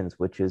Hodgkin's,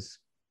 which is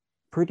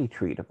pretty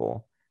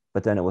treatable,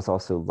 but then it was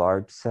also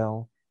large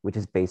cell, which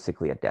is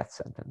basically a death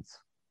sentence.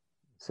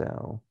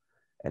 So,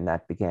 and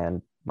that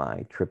began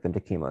my trip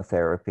into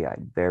chemotherapy. I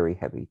had very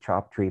heavy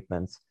chop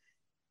treatments.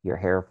 Your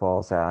hair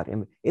falls out.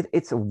 And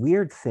it's a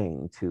weird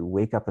thing to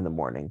wake up in the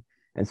morning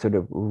and sort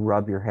of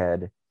rub your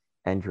head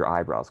and your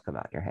eyebrows come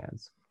out your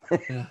hands.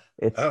 Yeah.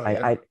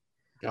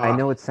 I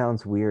know it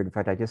sounds weird. In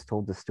fact, I just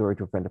told the story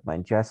to a friend of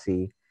mine,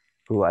 Jesse,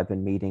 who I've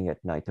been meeting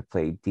at night to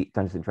play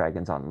Dungeons and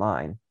Dragons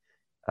online.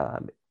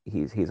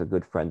 He's a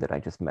good friend that I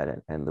just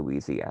met in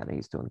Louisiana.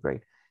 He's doing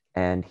great.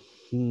 And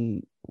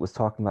he was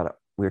talking about,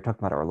 we were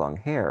talking about our long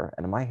hair,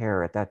 and my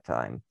hair at that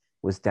time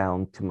was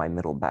down to my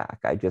middle back.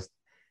 I just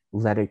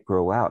let it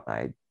grow out.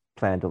 I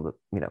planned to,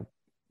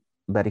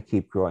 let it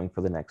keep growing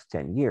for the next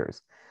 10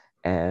 years.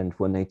 And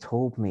when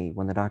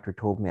the doctor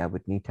told me I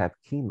would need to have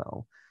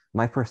chemo,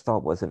 my first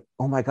thought wasn't,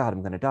 "Oh my God,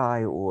 I'm going to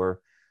die," or,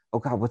 "Oh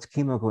God, what's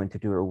chemo going to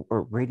do?"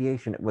 or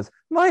radiation. It was,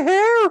 "My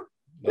hair!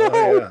 No!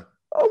 Oh, yeah.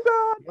 Oh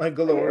God! My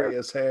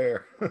glorious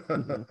hair."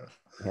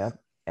 Yep.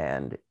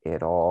 And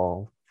it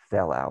all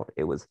fell out.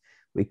 It was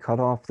We cut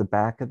off the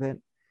back of it,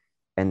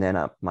 and then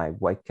my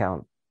white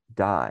count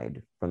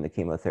died from the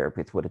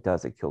chemotherapy. It's what it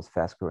does. It kills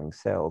fast-growing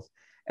cells.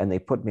 And they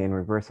put me in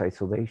reverse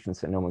isolation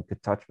so no one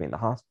could touch me in the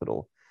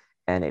hospital.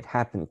 And it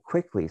happened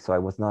quickly, so I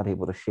was not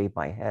able to shave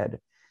my head.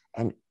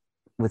 And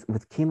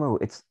with chemo,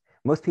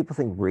 most people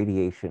think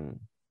radiation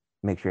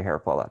makes your hair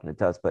fall out, and it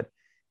does, but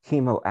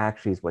chemo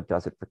actually is what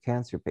does it for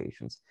cancer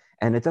patients.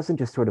 And it doesn't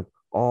just sort of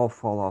all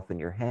fall off in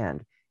your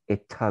hand,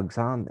 it tugs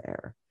on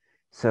there.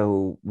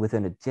 So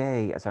within a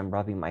day, as I'm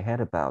rubbing my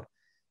head about,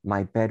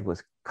 my bed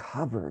was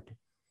covered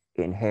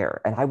in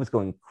hair, and I was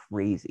going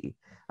crazy.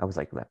 I was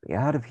like, let me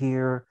out of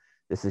here.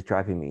 This is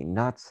driving me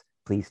nuts.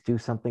 Please do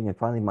something. And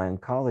finally, my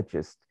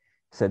oncologist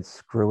said,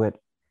 screw it.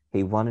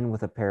 He went in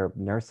with a pair of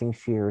nursing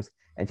shears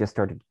and just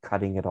started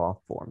cutting it off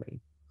for me.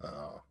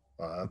 Oh,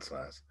 well, that's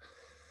nice.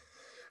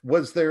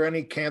 Was there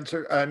any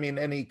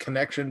any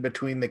connection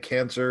between the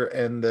cancer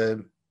and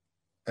the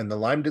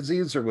Lyme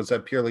disease, or was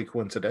that purely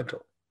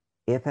coincidental?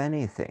 If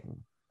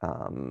anything,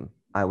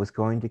 I was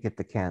going to get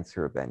the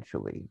cancer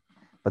eventually,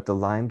 but the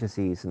Lyme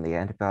disease and the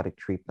antibiotic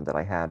treatment that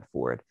I had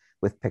for it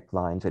with PICC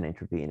lines and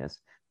intravenous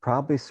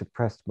probably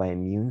suppressed my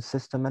immune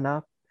system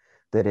enough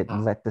that it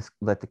let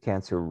the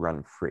cancer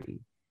run free.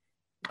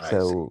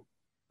 So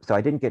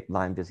I didn't get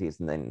Lyme disease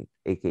and then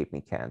it gave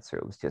me cancer.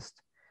 It was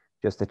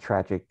just a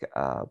tragic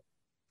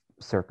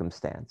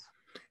circumstance.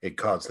 It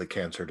caused the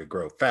cancer to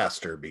grow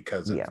faster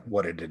because of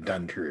what it had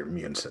done to your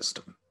immune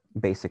system.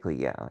 Basically,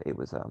 yeah. It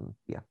was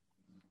yeah.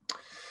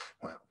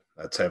 Wow,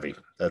 that's heavy.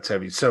 That's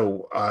heavy.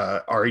 So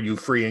are you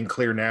free and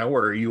clear now,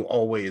 or are you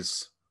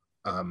always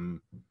to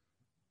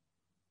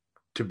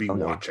be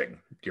watching?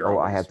 No.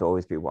 I have to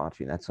always be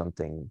watching. That's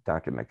something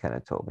Dr. McKenna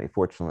told me.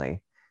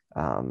 Fortunately,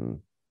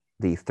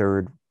 the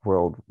third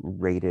world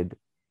rated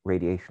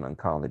radiation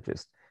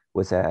oncologist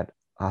was at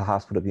a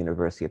hospital of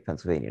University of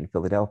Pennsylvania in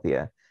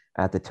Philadelphia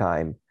at the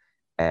time.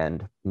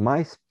 And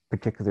my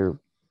particular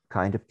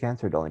kind of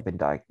cancer had only been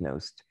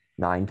diagnosed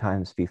 9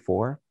 times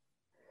before.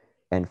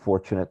 And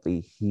fortunately,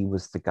 he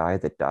was the guy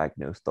that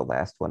diagnosed the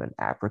last one in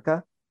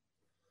Africa.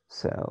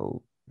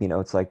 So,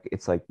 it's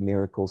like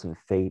miracles and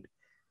fate.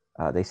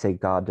 They say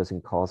God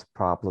doesn't cause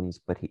problems,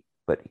 but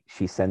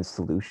she sends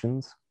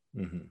solutions.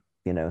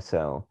 Mm-hmm.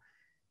 So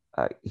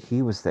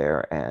he was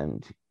there,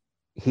 and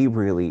he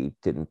really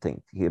didn't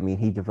think.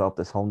 He developed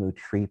this whole new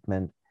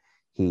treatment.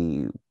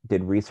 He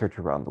did research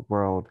around the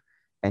world,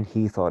 and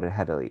he thought it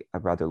had a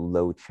rather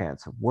low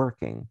chance of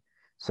working.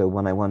 So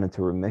when I went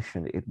into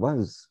remission, it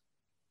was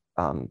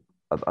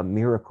a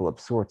miracle of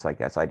sorts, I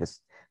guess. I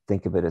just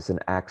think of it as an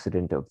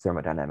accident of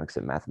thermodynamics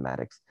and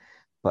mathematics.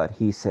 But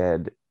he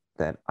said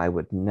that I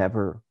would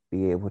never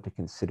be able to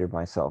consider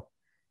myself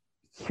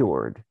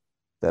cured,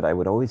 that I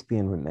would always be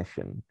in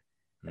remission,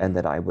 and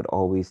that I would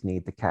always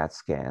need the CAT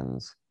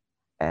scans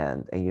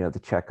and the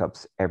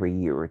checkups every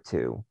year or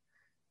two.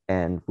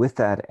 And with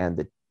that and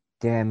the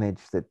damage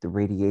that the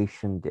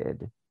radiation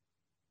did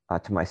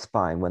to my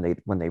spine when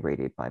they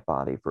radiated my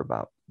body for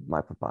about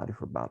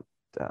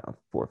 4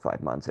 or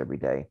 5 months every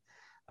day.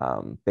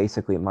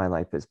 Basically, my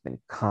life has been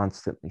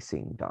constantly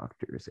seeing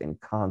doctors and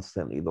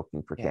constantly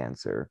looking for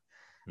cancer.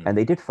 And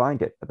they did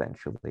find it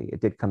eventually. It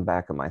did come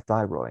back on my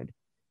thyroid.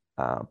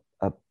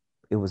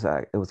 It was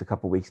a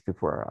couple of weeks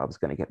before I was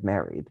going to get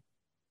married,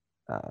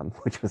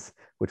 which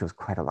was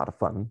quite a lot of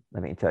fun,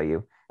 let me tell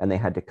you. And they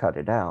had to cut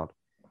it out.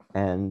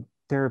 And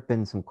there have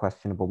been some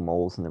questionable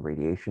moles in the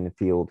radiation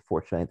field.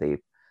 Fortunately,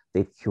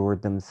 they've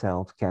cured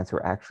themselves.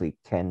 Cancer actually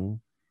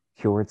can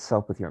cure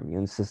itself with your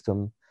immune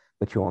system,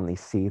 but you only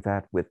see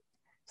that with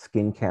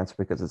skin cancer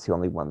because it's the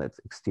only one that's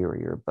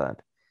exterior.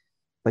 But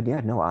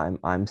yeah, no,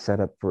 I'm set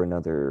up for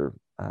another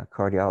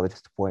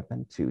cardiologist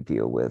appointment to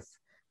deal with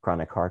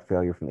chronic heart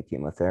failure from the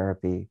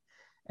chemotherapy.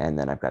 And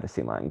then I've got to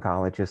see my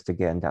oncologist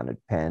again down at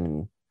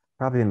Penn,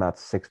 probably in about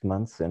 6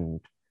 months,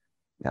 and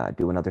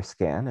do another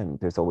scan. And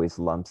there's always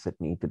lumps that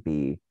need to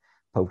be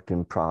poked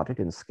and prodded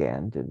and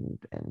scanned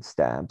and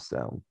stabbed.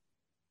 So,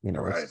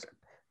 right.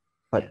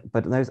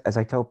 But as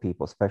I tell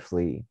people,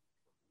 especially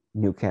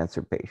new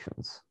cancer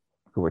patients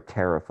who are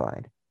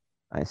terrified,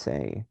 I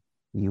say,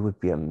 you would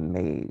be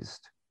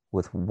amazed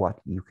with what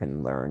you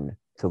can learn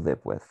to live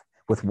with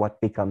what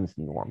becomes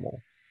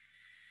normal.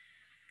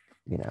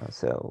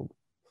 So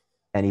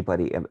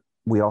anybody,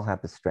 we all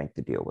have the strength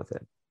to deal with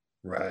it.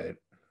 Right.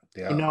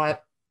 Yeah.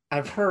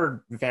 I've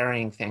heard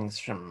varying things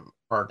from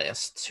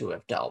artists who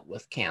have dealt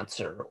with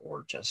cancer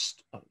or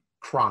just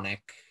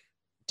chronic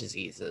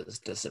diseases,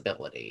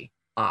 disability,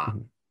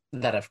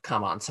 that have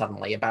come on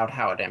suddenly about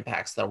how it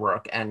impacts their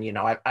work. And,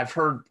 I've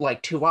heard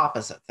like 2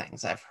 opposite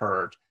things. I've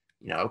heard,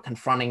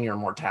 confronting your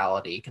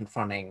mortality,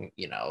 confronting,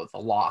 the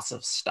loss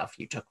of stuff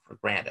you took for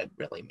granted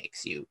really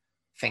makes you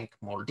think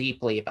more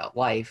deeply about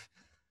life.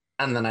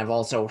 And then I've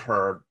also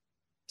heard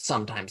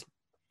sometimes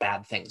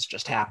bad things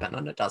just happen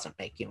and it doesn't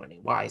make you any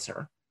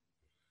wiser.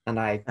 And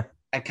I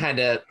kind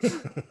of,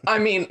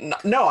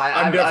 no,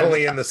 I'm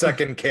definitely in the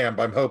second camp.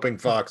 I'm hoping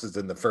Fox is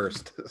in the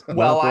first.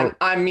 Well,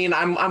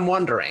 I'm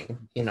wondering,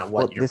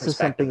 what your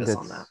perspective is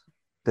on that.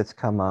 That's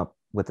come up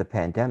with the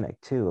pandemic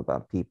too,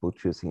 about people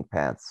choosing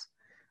paths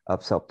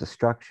of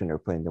self-destruction or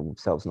putting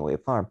themselves in the way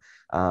of harm.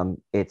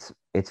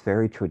 It's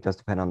very true. It does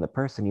depend on the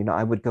person. You know,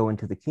 I would go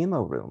into the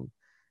chemo room,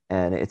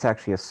 and it's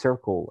actually a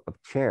circle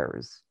of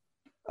chairs.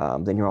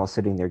 Then you're all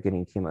sitting there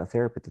getting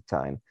chemotherapy at the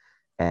time,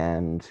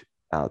 and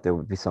there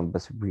would be some of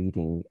us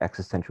reading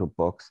existential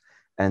books.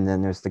 And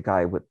then there's the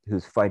guy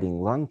who's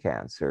fighting lung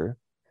cancer,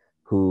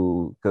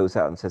 who goes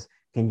out and says,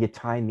 "Can you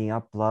tie me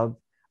up, love?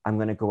 I'm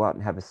going to go out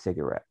and have a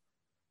cigarette."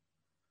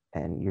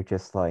 And you're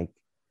just like,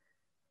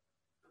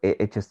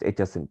 it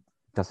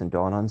doesn't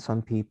dawn on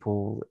some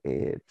people.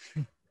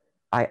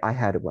 I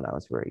had it when I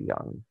was very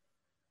young,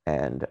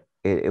 and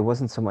it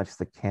wasn't so much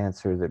the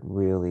cancer that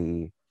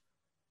really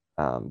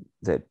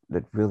that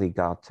really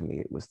got to me.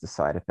 It was the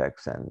side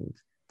effects and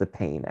the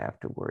pain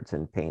afterwards.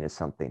 And pain is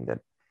something that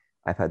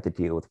I've had to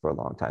deal with for a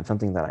long time,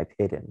 something that I've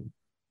hidden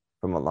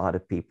from a lot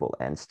of people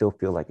and still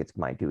feel like it's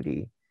my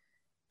duty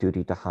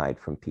to hide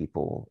from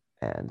people.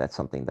 And that's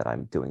something that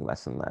I'm doing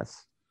less and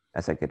less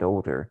as I get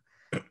older.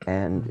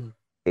 And Mhm.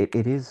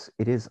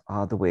 it is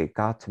odd the way it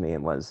got to me.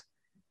 And was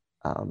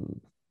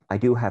I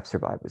do have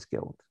survivor's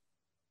guilt,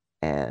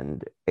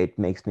 and it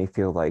makes me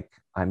feel like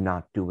I'm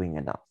not doing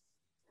enough.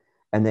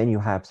 And then you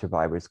have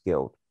survivor's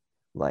guilt,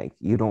 like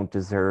you don't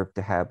deserve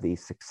to have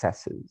these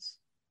successes.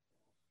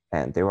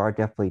 And there are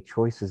definitely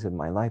choices in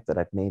my life that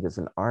I've made as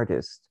an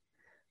artist.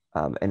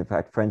 And in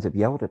fact, friends have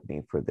yelled at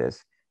me for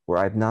this, where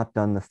I've not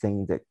done the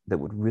thing that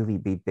would really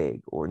be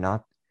big, or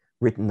not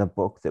written the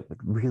book that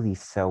would really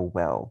sell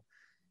well,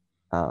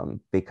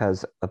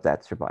 because of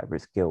that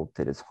survivor's guilt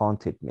that has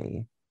haunted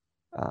me.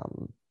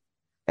 Um,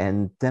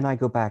 and then I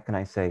go back and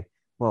I say,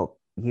 well,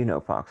 you know,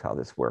 Fox, how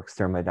this works,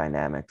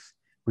 thermodynamics.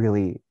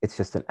 Really, it's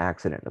just an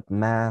accident of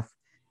math.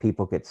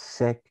 People get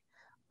sick.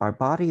 Our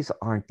bodies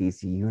aren't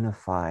these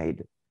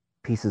unified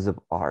pieces of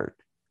art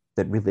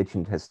that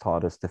religion has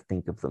taught us to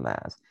think of them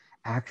as.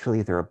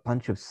 Actually, they're a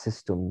bunch of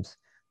systems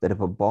that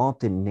have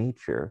evolved in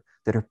nature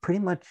that are pretty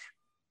much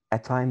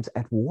at times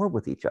at war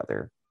with each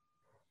other.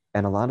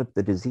 And a lot of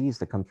the disease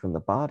that comes from the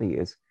body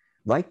is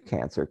like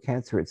cancer.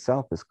 Cancer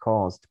itself is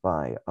caused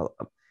by,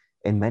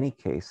 in many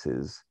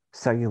cases,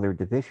 cellular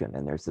division.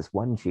 And there's this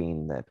one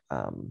gene that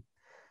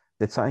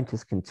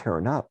scientists can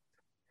turn up,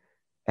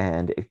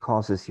 and it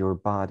causes your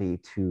body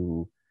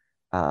to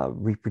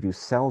reproduce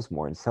cells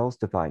more, and cells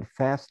divide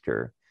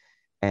faster,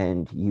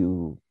 and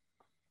you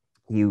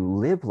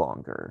live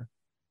longer,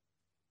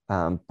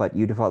 but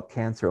you develop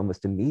cancer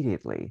almost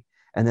immediately.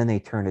 And then they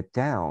turn it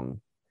down,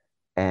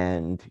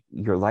 and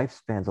your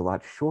lifespan's a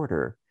lot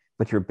shorter,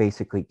 but you're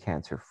basically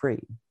cancer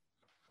free.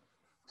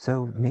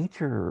 So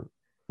nature,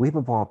 we've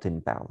evolved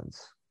in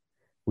balance.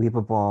 We've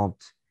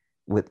evolved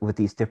with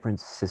these different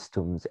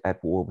systems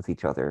at war with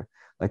each other,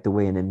 like the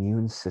way an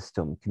immune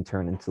system can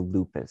turn into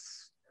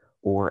lupus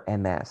or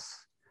MS,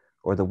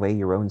 or the way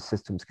your own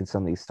systems can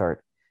suddenly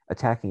start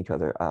attacking each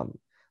other.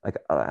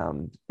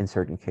 In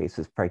certain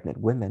cases, pregnant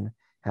women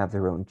have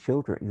their own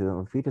children, their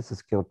own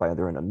fetuses killed by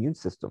their own immune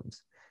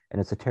systems, and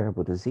it's a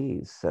terrible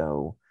disease.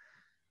 So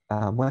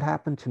what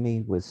happened to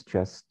me was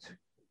just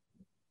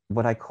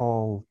what I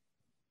call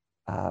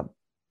uh,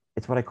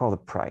 it's what I call the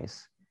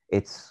price.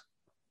 It's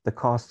the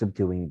cost of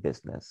doing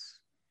business.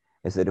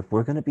 Is that if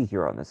we're going to be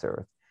here on this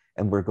earth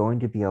and we're going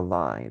to be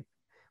alive,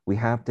 we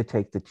have to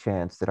take the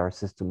chance that our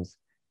systems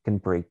can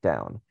break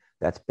down.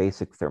 That's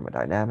basic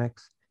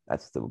thermodynamics.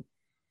 That's the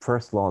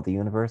first law of the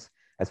universe.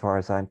 As far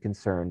as I'm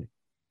concerned,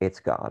 it's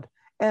God.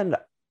 And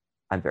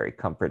I'm very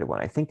comforted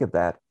when I think of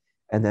that.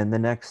 And then the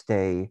next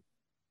day,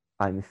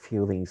 I'm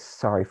feeling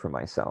sorry for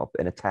myself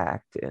and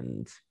attacked.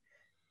 And,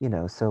 you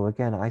know, so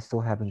again, I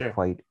still haven't Sure.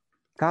 quite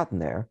gotten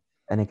there.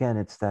 And again,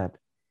 it's that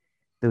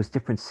those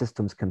different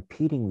systems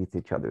competing with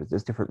each other,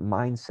 there's different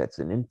mindsets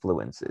and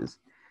influences.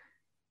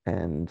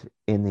 And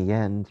in the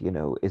end, you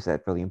know, is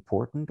that really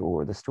important?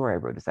 Or the story I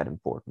wrote, is that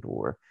important?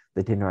 Or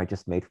the dinner I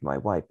just made for my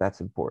wife,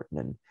 that's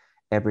important. And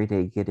every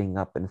day getting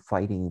up and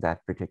fighting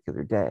that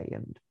particular day.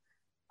 And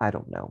I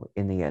don't know.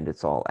 In the end,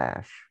 it's all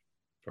ash.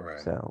 Right.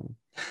 So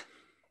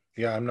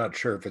Yeah, I'm not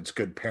sure if it's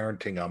good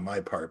parenting on my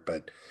part,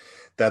 but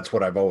that's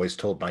what I've always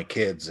told my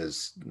kids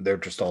is they're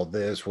just all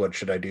this, what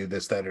should I do,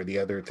 this, that, or the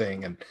other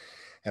thing.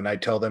 And I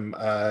tell them,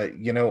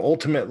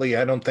 ultimately,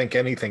 I don't think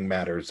anything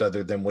matters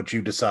other than what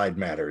you decide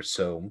matters.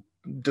 So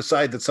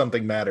decide that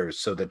something matters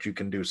so that you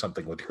can do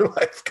something with your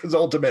life. Because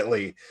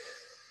ultimately,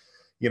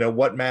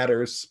 what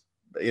matters,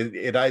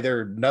 it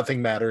either nothing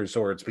matters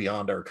or it's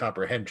beyond our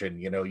comprehension.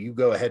 You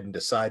go ahead and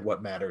decide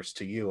what matters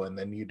to you, and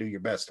then you do your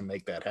best to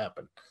make that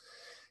happen.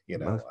 You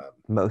know, most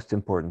most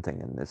important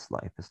thing in this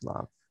life is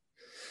love.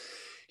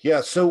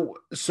 Yeah. So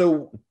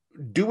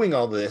doing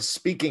all this,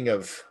 speaking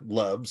of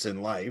loves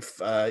in life,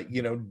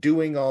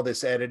 doing all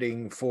this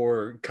editing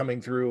for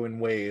Coming Through in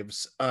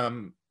Waves,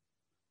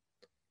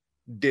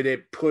 did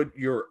it put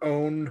your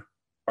own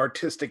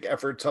artistic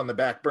efforts on the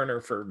back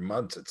burner for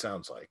months, it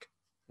sounds like?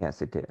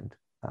 Yes, it did.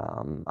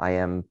 I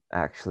am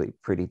actually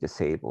pretty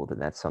disabled,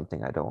 and that's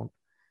something I don't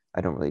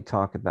really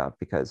talk about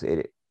because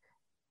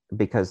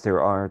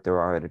there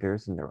are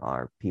editors and there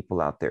are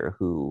people out there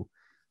who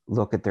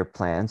look at their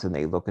plans and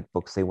they look at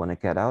books they want to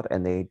get out,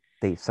 and they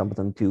some of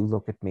them do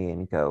look at me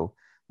and go,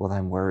 well,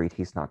 I'm worried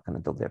he's not going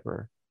to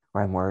deliver,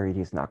 or I'm worried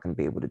he's not going to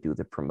be able to do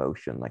the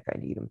promotion like I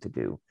need him to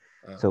do.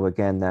 So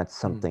again, that's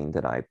something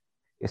that I,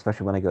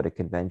 especially when I go to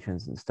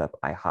conventions and stuff,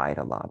 I hide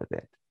a lot of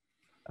it.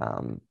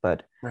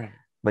 But Right.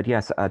 but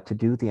yes, to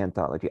do the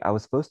anthology, I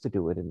was supposed to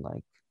do it in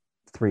like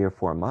 3 or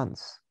 4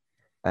 months.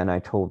 And I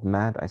told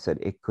Matt, I said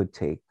it could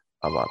take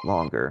a lot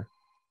longer,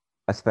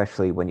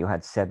 especially when you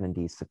had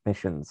 70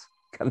 submissions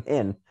come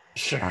in.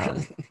 Sure.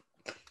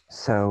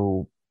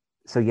 So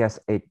yes,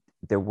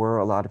 there were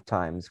a lot of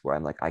times where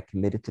I'm like, I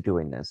committed to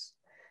doing this,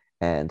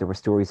 and there were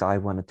stories I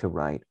wanted to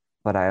write,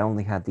 but I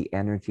only had the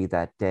energy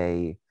that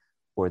day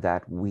or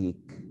that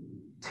week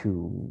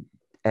to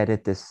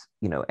edit this,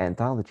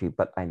 anthology,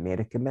 but I made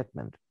a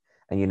commitment.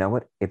 And you know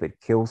what? If it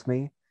kills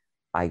me,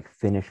 I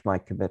finish my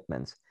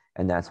commitments.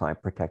 And that's why I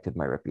protected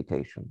my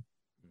reputation.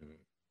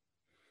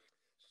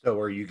 So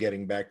are you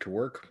getting back to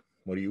work?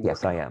 What are you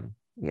Yes, working I on? am.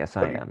 Yes,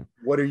 I am.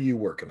 What are you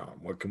working on?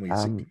 What can we see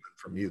Um,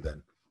 from you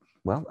then?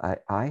 well,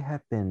 I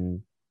have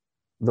been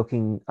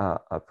looking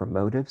for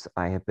motives.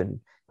 I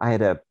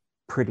had a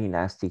pretty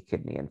nasty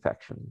kidney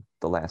infection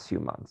the last few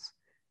months.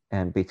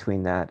 And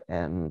between that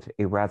and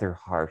a rather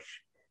harsh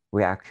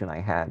reaction I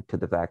had to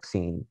the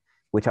vaccine,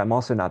 which I'm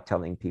also not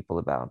telling people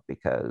about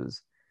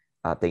because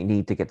they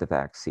need to get the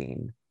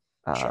vaccine.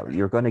 Sure.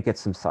 You're going to get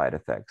some side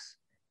effects,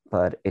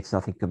 but it's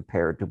nothing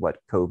compared to what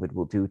COVID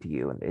will do to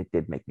you. And it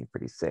did make me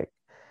pretty sick.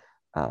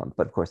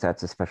 But of course,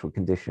 that's a special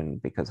condition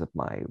because of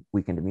my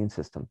weakened immune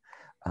system.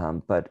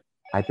 But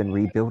I've been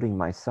rebuilding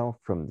myself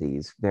from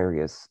these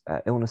various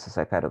illnesses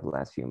I've had over the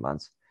last few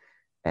months.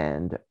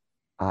 And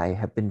I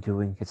have been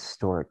doing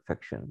historic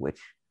fiction,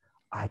 which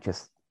I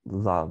just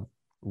love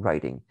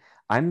writing.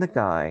 I'm the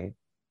guy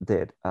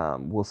that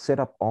will sit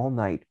up all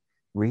night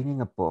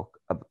reading a book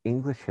of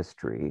English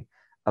history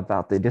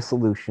about the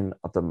dissolution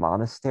of the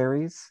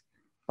monasteries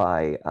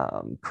by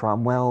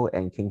Cromwell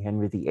and King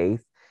Henry VIII.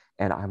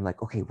 And I'm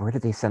like, okay, where do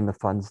they send the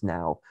funds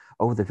now?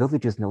 Oh, the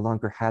villages no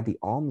longer had the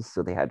alms,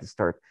 so they had to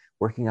start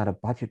working out a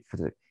budget for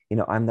the,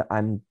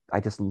 I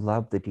just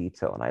love the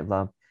detail, and I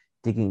love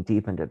digging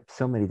deep into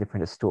so many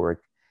different historic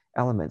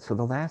elements. So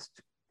the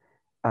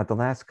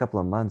last couple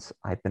of months,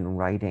 I've been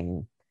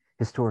writing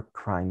historic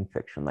crime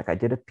fiction. Like I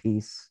did a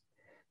piece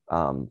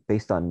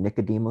based on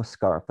Nicodemo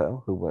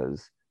Scarpa, who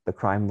was the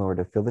crime lord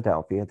of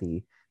Philadelphia,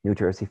 the New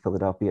Jersey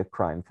Philadelphia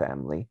crime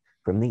family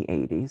from the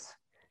 80s,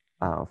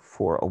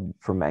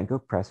 for Mango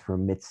Press for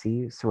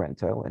Mitzi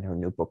Sorrento and her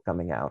new book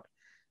coming out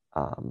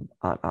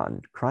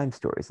on crime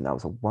stories. And that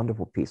was a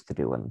wonderful piece to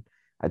do. And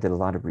I did a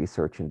lot of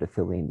research into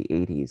Philly in the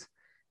 80s.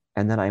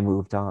 And then I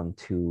moved on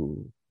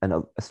to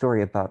a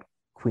story about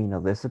Queen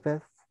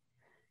Elizabeth.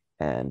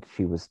 And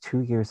she was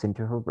 2 years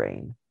into her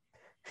reign.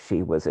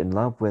 She was in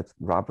love with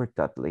Robert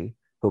Dudley,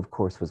 who, of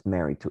course, was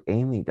married to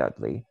Amy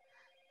Dudley.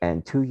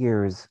 And 2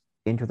 years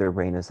into their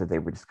reign, as they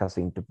were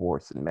discussing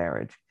divorce and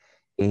marriage,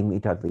 Amy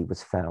Dudley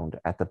was found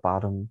at the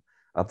bottom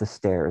of the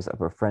stairs of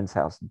her friend's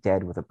house,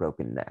 dead with a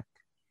broken neck.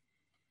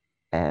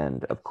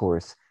 And of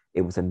course,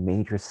 it was a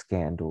major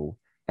scandal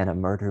and a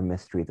murder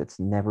mystery that's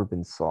never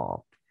been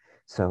solved.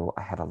 So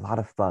I had a lot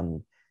of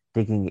fun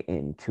digging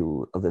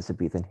into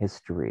Elizabethan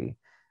history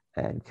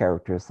and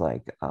characters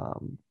like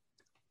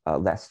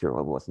Leicester,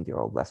 well, it wasn't the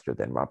Earl Leicester,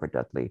 then Robert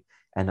Dudley,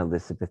 and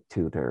Elizabeth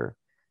Tudor,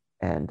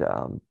 and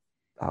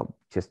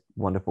just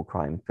wonderful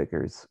crime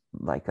figures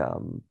like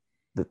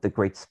the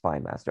great spy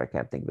master. I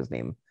can't think of his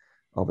name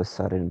all of a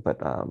sudden,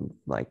 but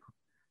like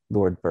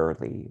Lord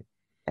Burleigh,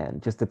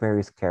 and just the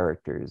various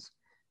characters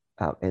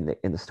in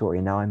the story.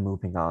 And now I'm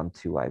moving on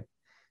to I've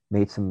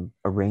made some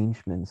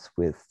arrangements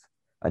with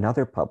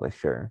another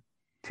publisher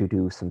to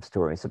do some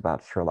stories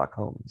about Sherlock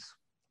Holmes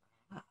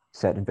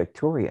set in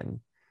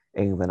Victorian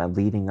England. I'm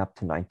leading up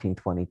to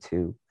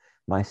 1922.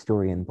 My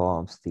story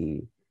involves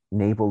the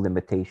Naval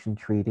Limitation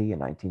Treaty in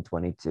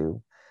 1922.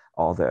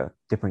 All the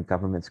different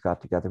governments got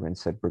together and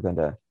said, we're going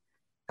to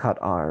cut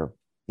our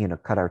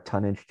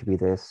tonnage to be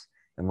this,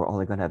 and we're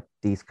only going to have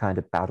these kind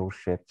of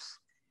battleships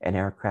and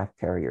aircraft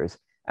carriers.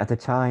 At the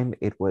time,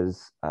 it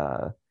was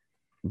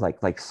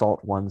like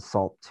SALT 1,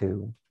 SALT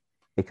 2,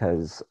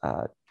 because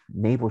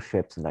naval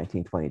ships in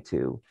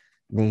 1922,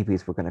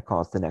 navies were going to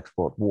cause the next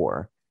World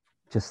War.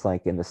 Just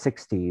like in the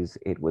 60s,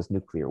 it was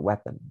nuclear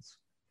weapons.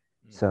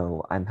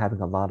 So I'm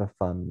having a lot of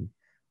fun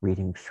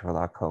reading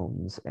Sherlock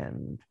Holmes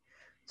and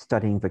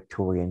studying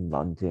Victorian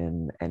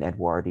London and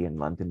Edwardian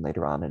London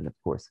later on, and of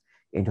course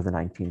into the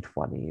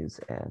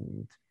 1920s.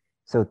 And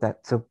so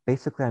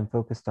basically I'm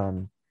focused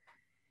on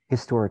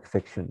historic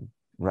fiction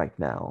right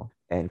now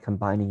and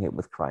combining it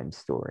with crime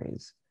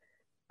stories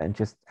and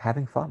just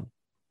having fun.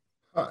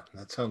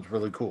 That sounds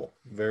really cool.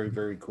 Very,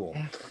 very cool.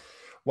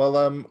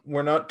 Well,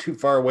 we're not too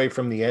far away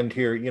from the end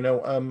here.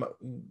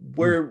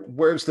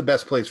 Where's the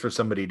best place for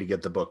somebody to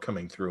get the book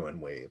coming through in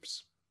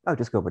waves? Oh,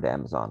 just go over to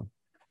Amazon.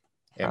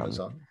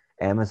 Amazon.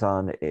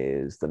 Amazon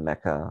is the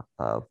mecca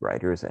of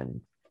writers and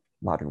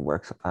modern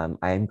works.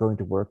 I am going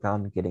to work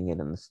on getting it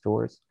in the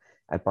stores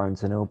at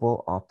Barnes &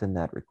 Noble. Often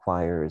that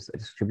requires a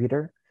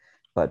distributor,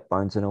 but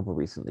Barnes & Noble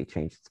recently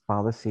changed its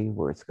policy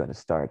where it's going to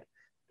start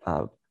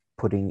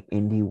putting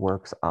indie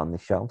works on the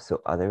shelf.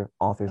 So other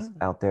authors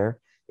out there,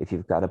 if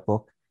you've got a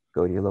book,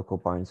 go to your local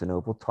Barnes &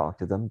 Noble, talk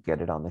to them,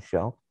 get it on the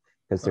shelf,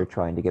 because they're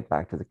trying to get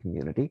back to the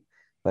community.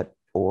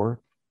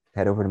 Or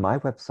head over to my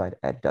website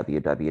at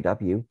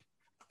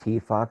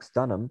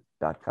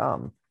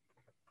www.tfoxdunham.com.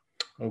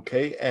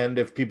 Okay, and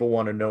if people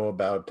want to know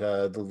about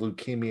the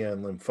Leukemia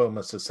and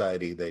Lymphoma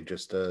Society, they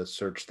just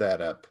search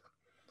that up.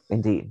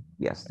 Indeed,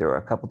 yes, there are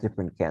a couple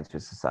different cancer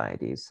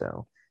societies.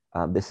 So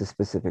this is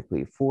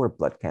specifically for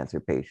blood cancer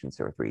patients.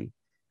 There are 3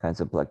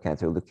 kinds of blood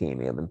cancer: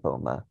 leukemia,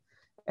 lymphoma,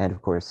 and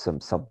of course some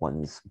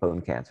sub-ones,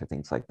 bone cancer,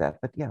 things like that.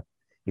 But yeah,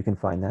 you can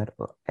find that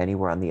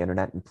anywhere on the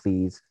internet. And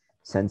please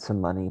send some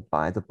money,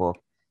 buy the book,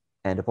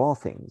 and of all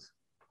things,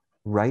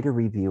 write a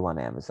review on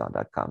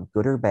Amazon.com,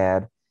 good or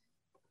bad.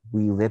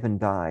 We live and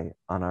die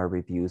on our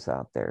reviews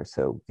out there.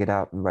 So get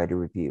out and write a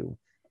review.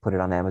 Put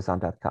it on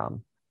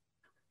Amazon.com.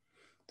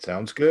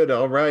 Sounds good.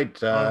 All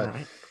right. All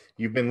right.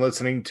 You've been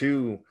listening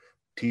to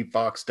T.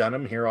 Fox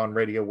Dunham here on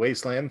Radio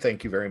Wasteland.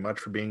 Thank you very much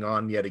for being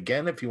on yet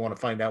again. If you want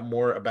to find out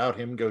more about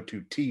him, go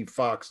to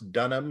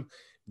tfoxdunham,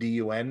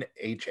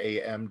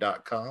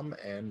 DUNHAM.com,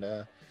 and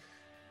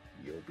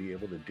you'll be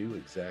able to do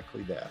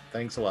exactly that.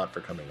 Thanks a lot for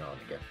coming on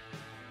again.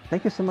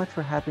 Thank you so much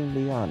for having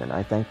me on, and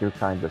I thank your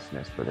kind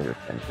listeners for their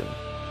attention.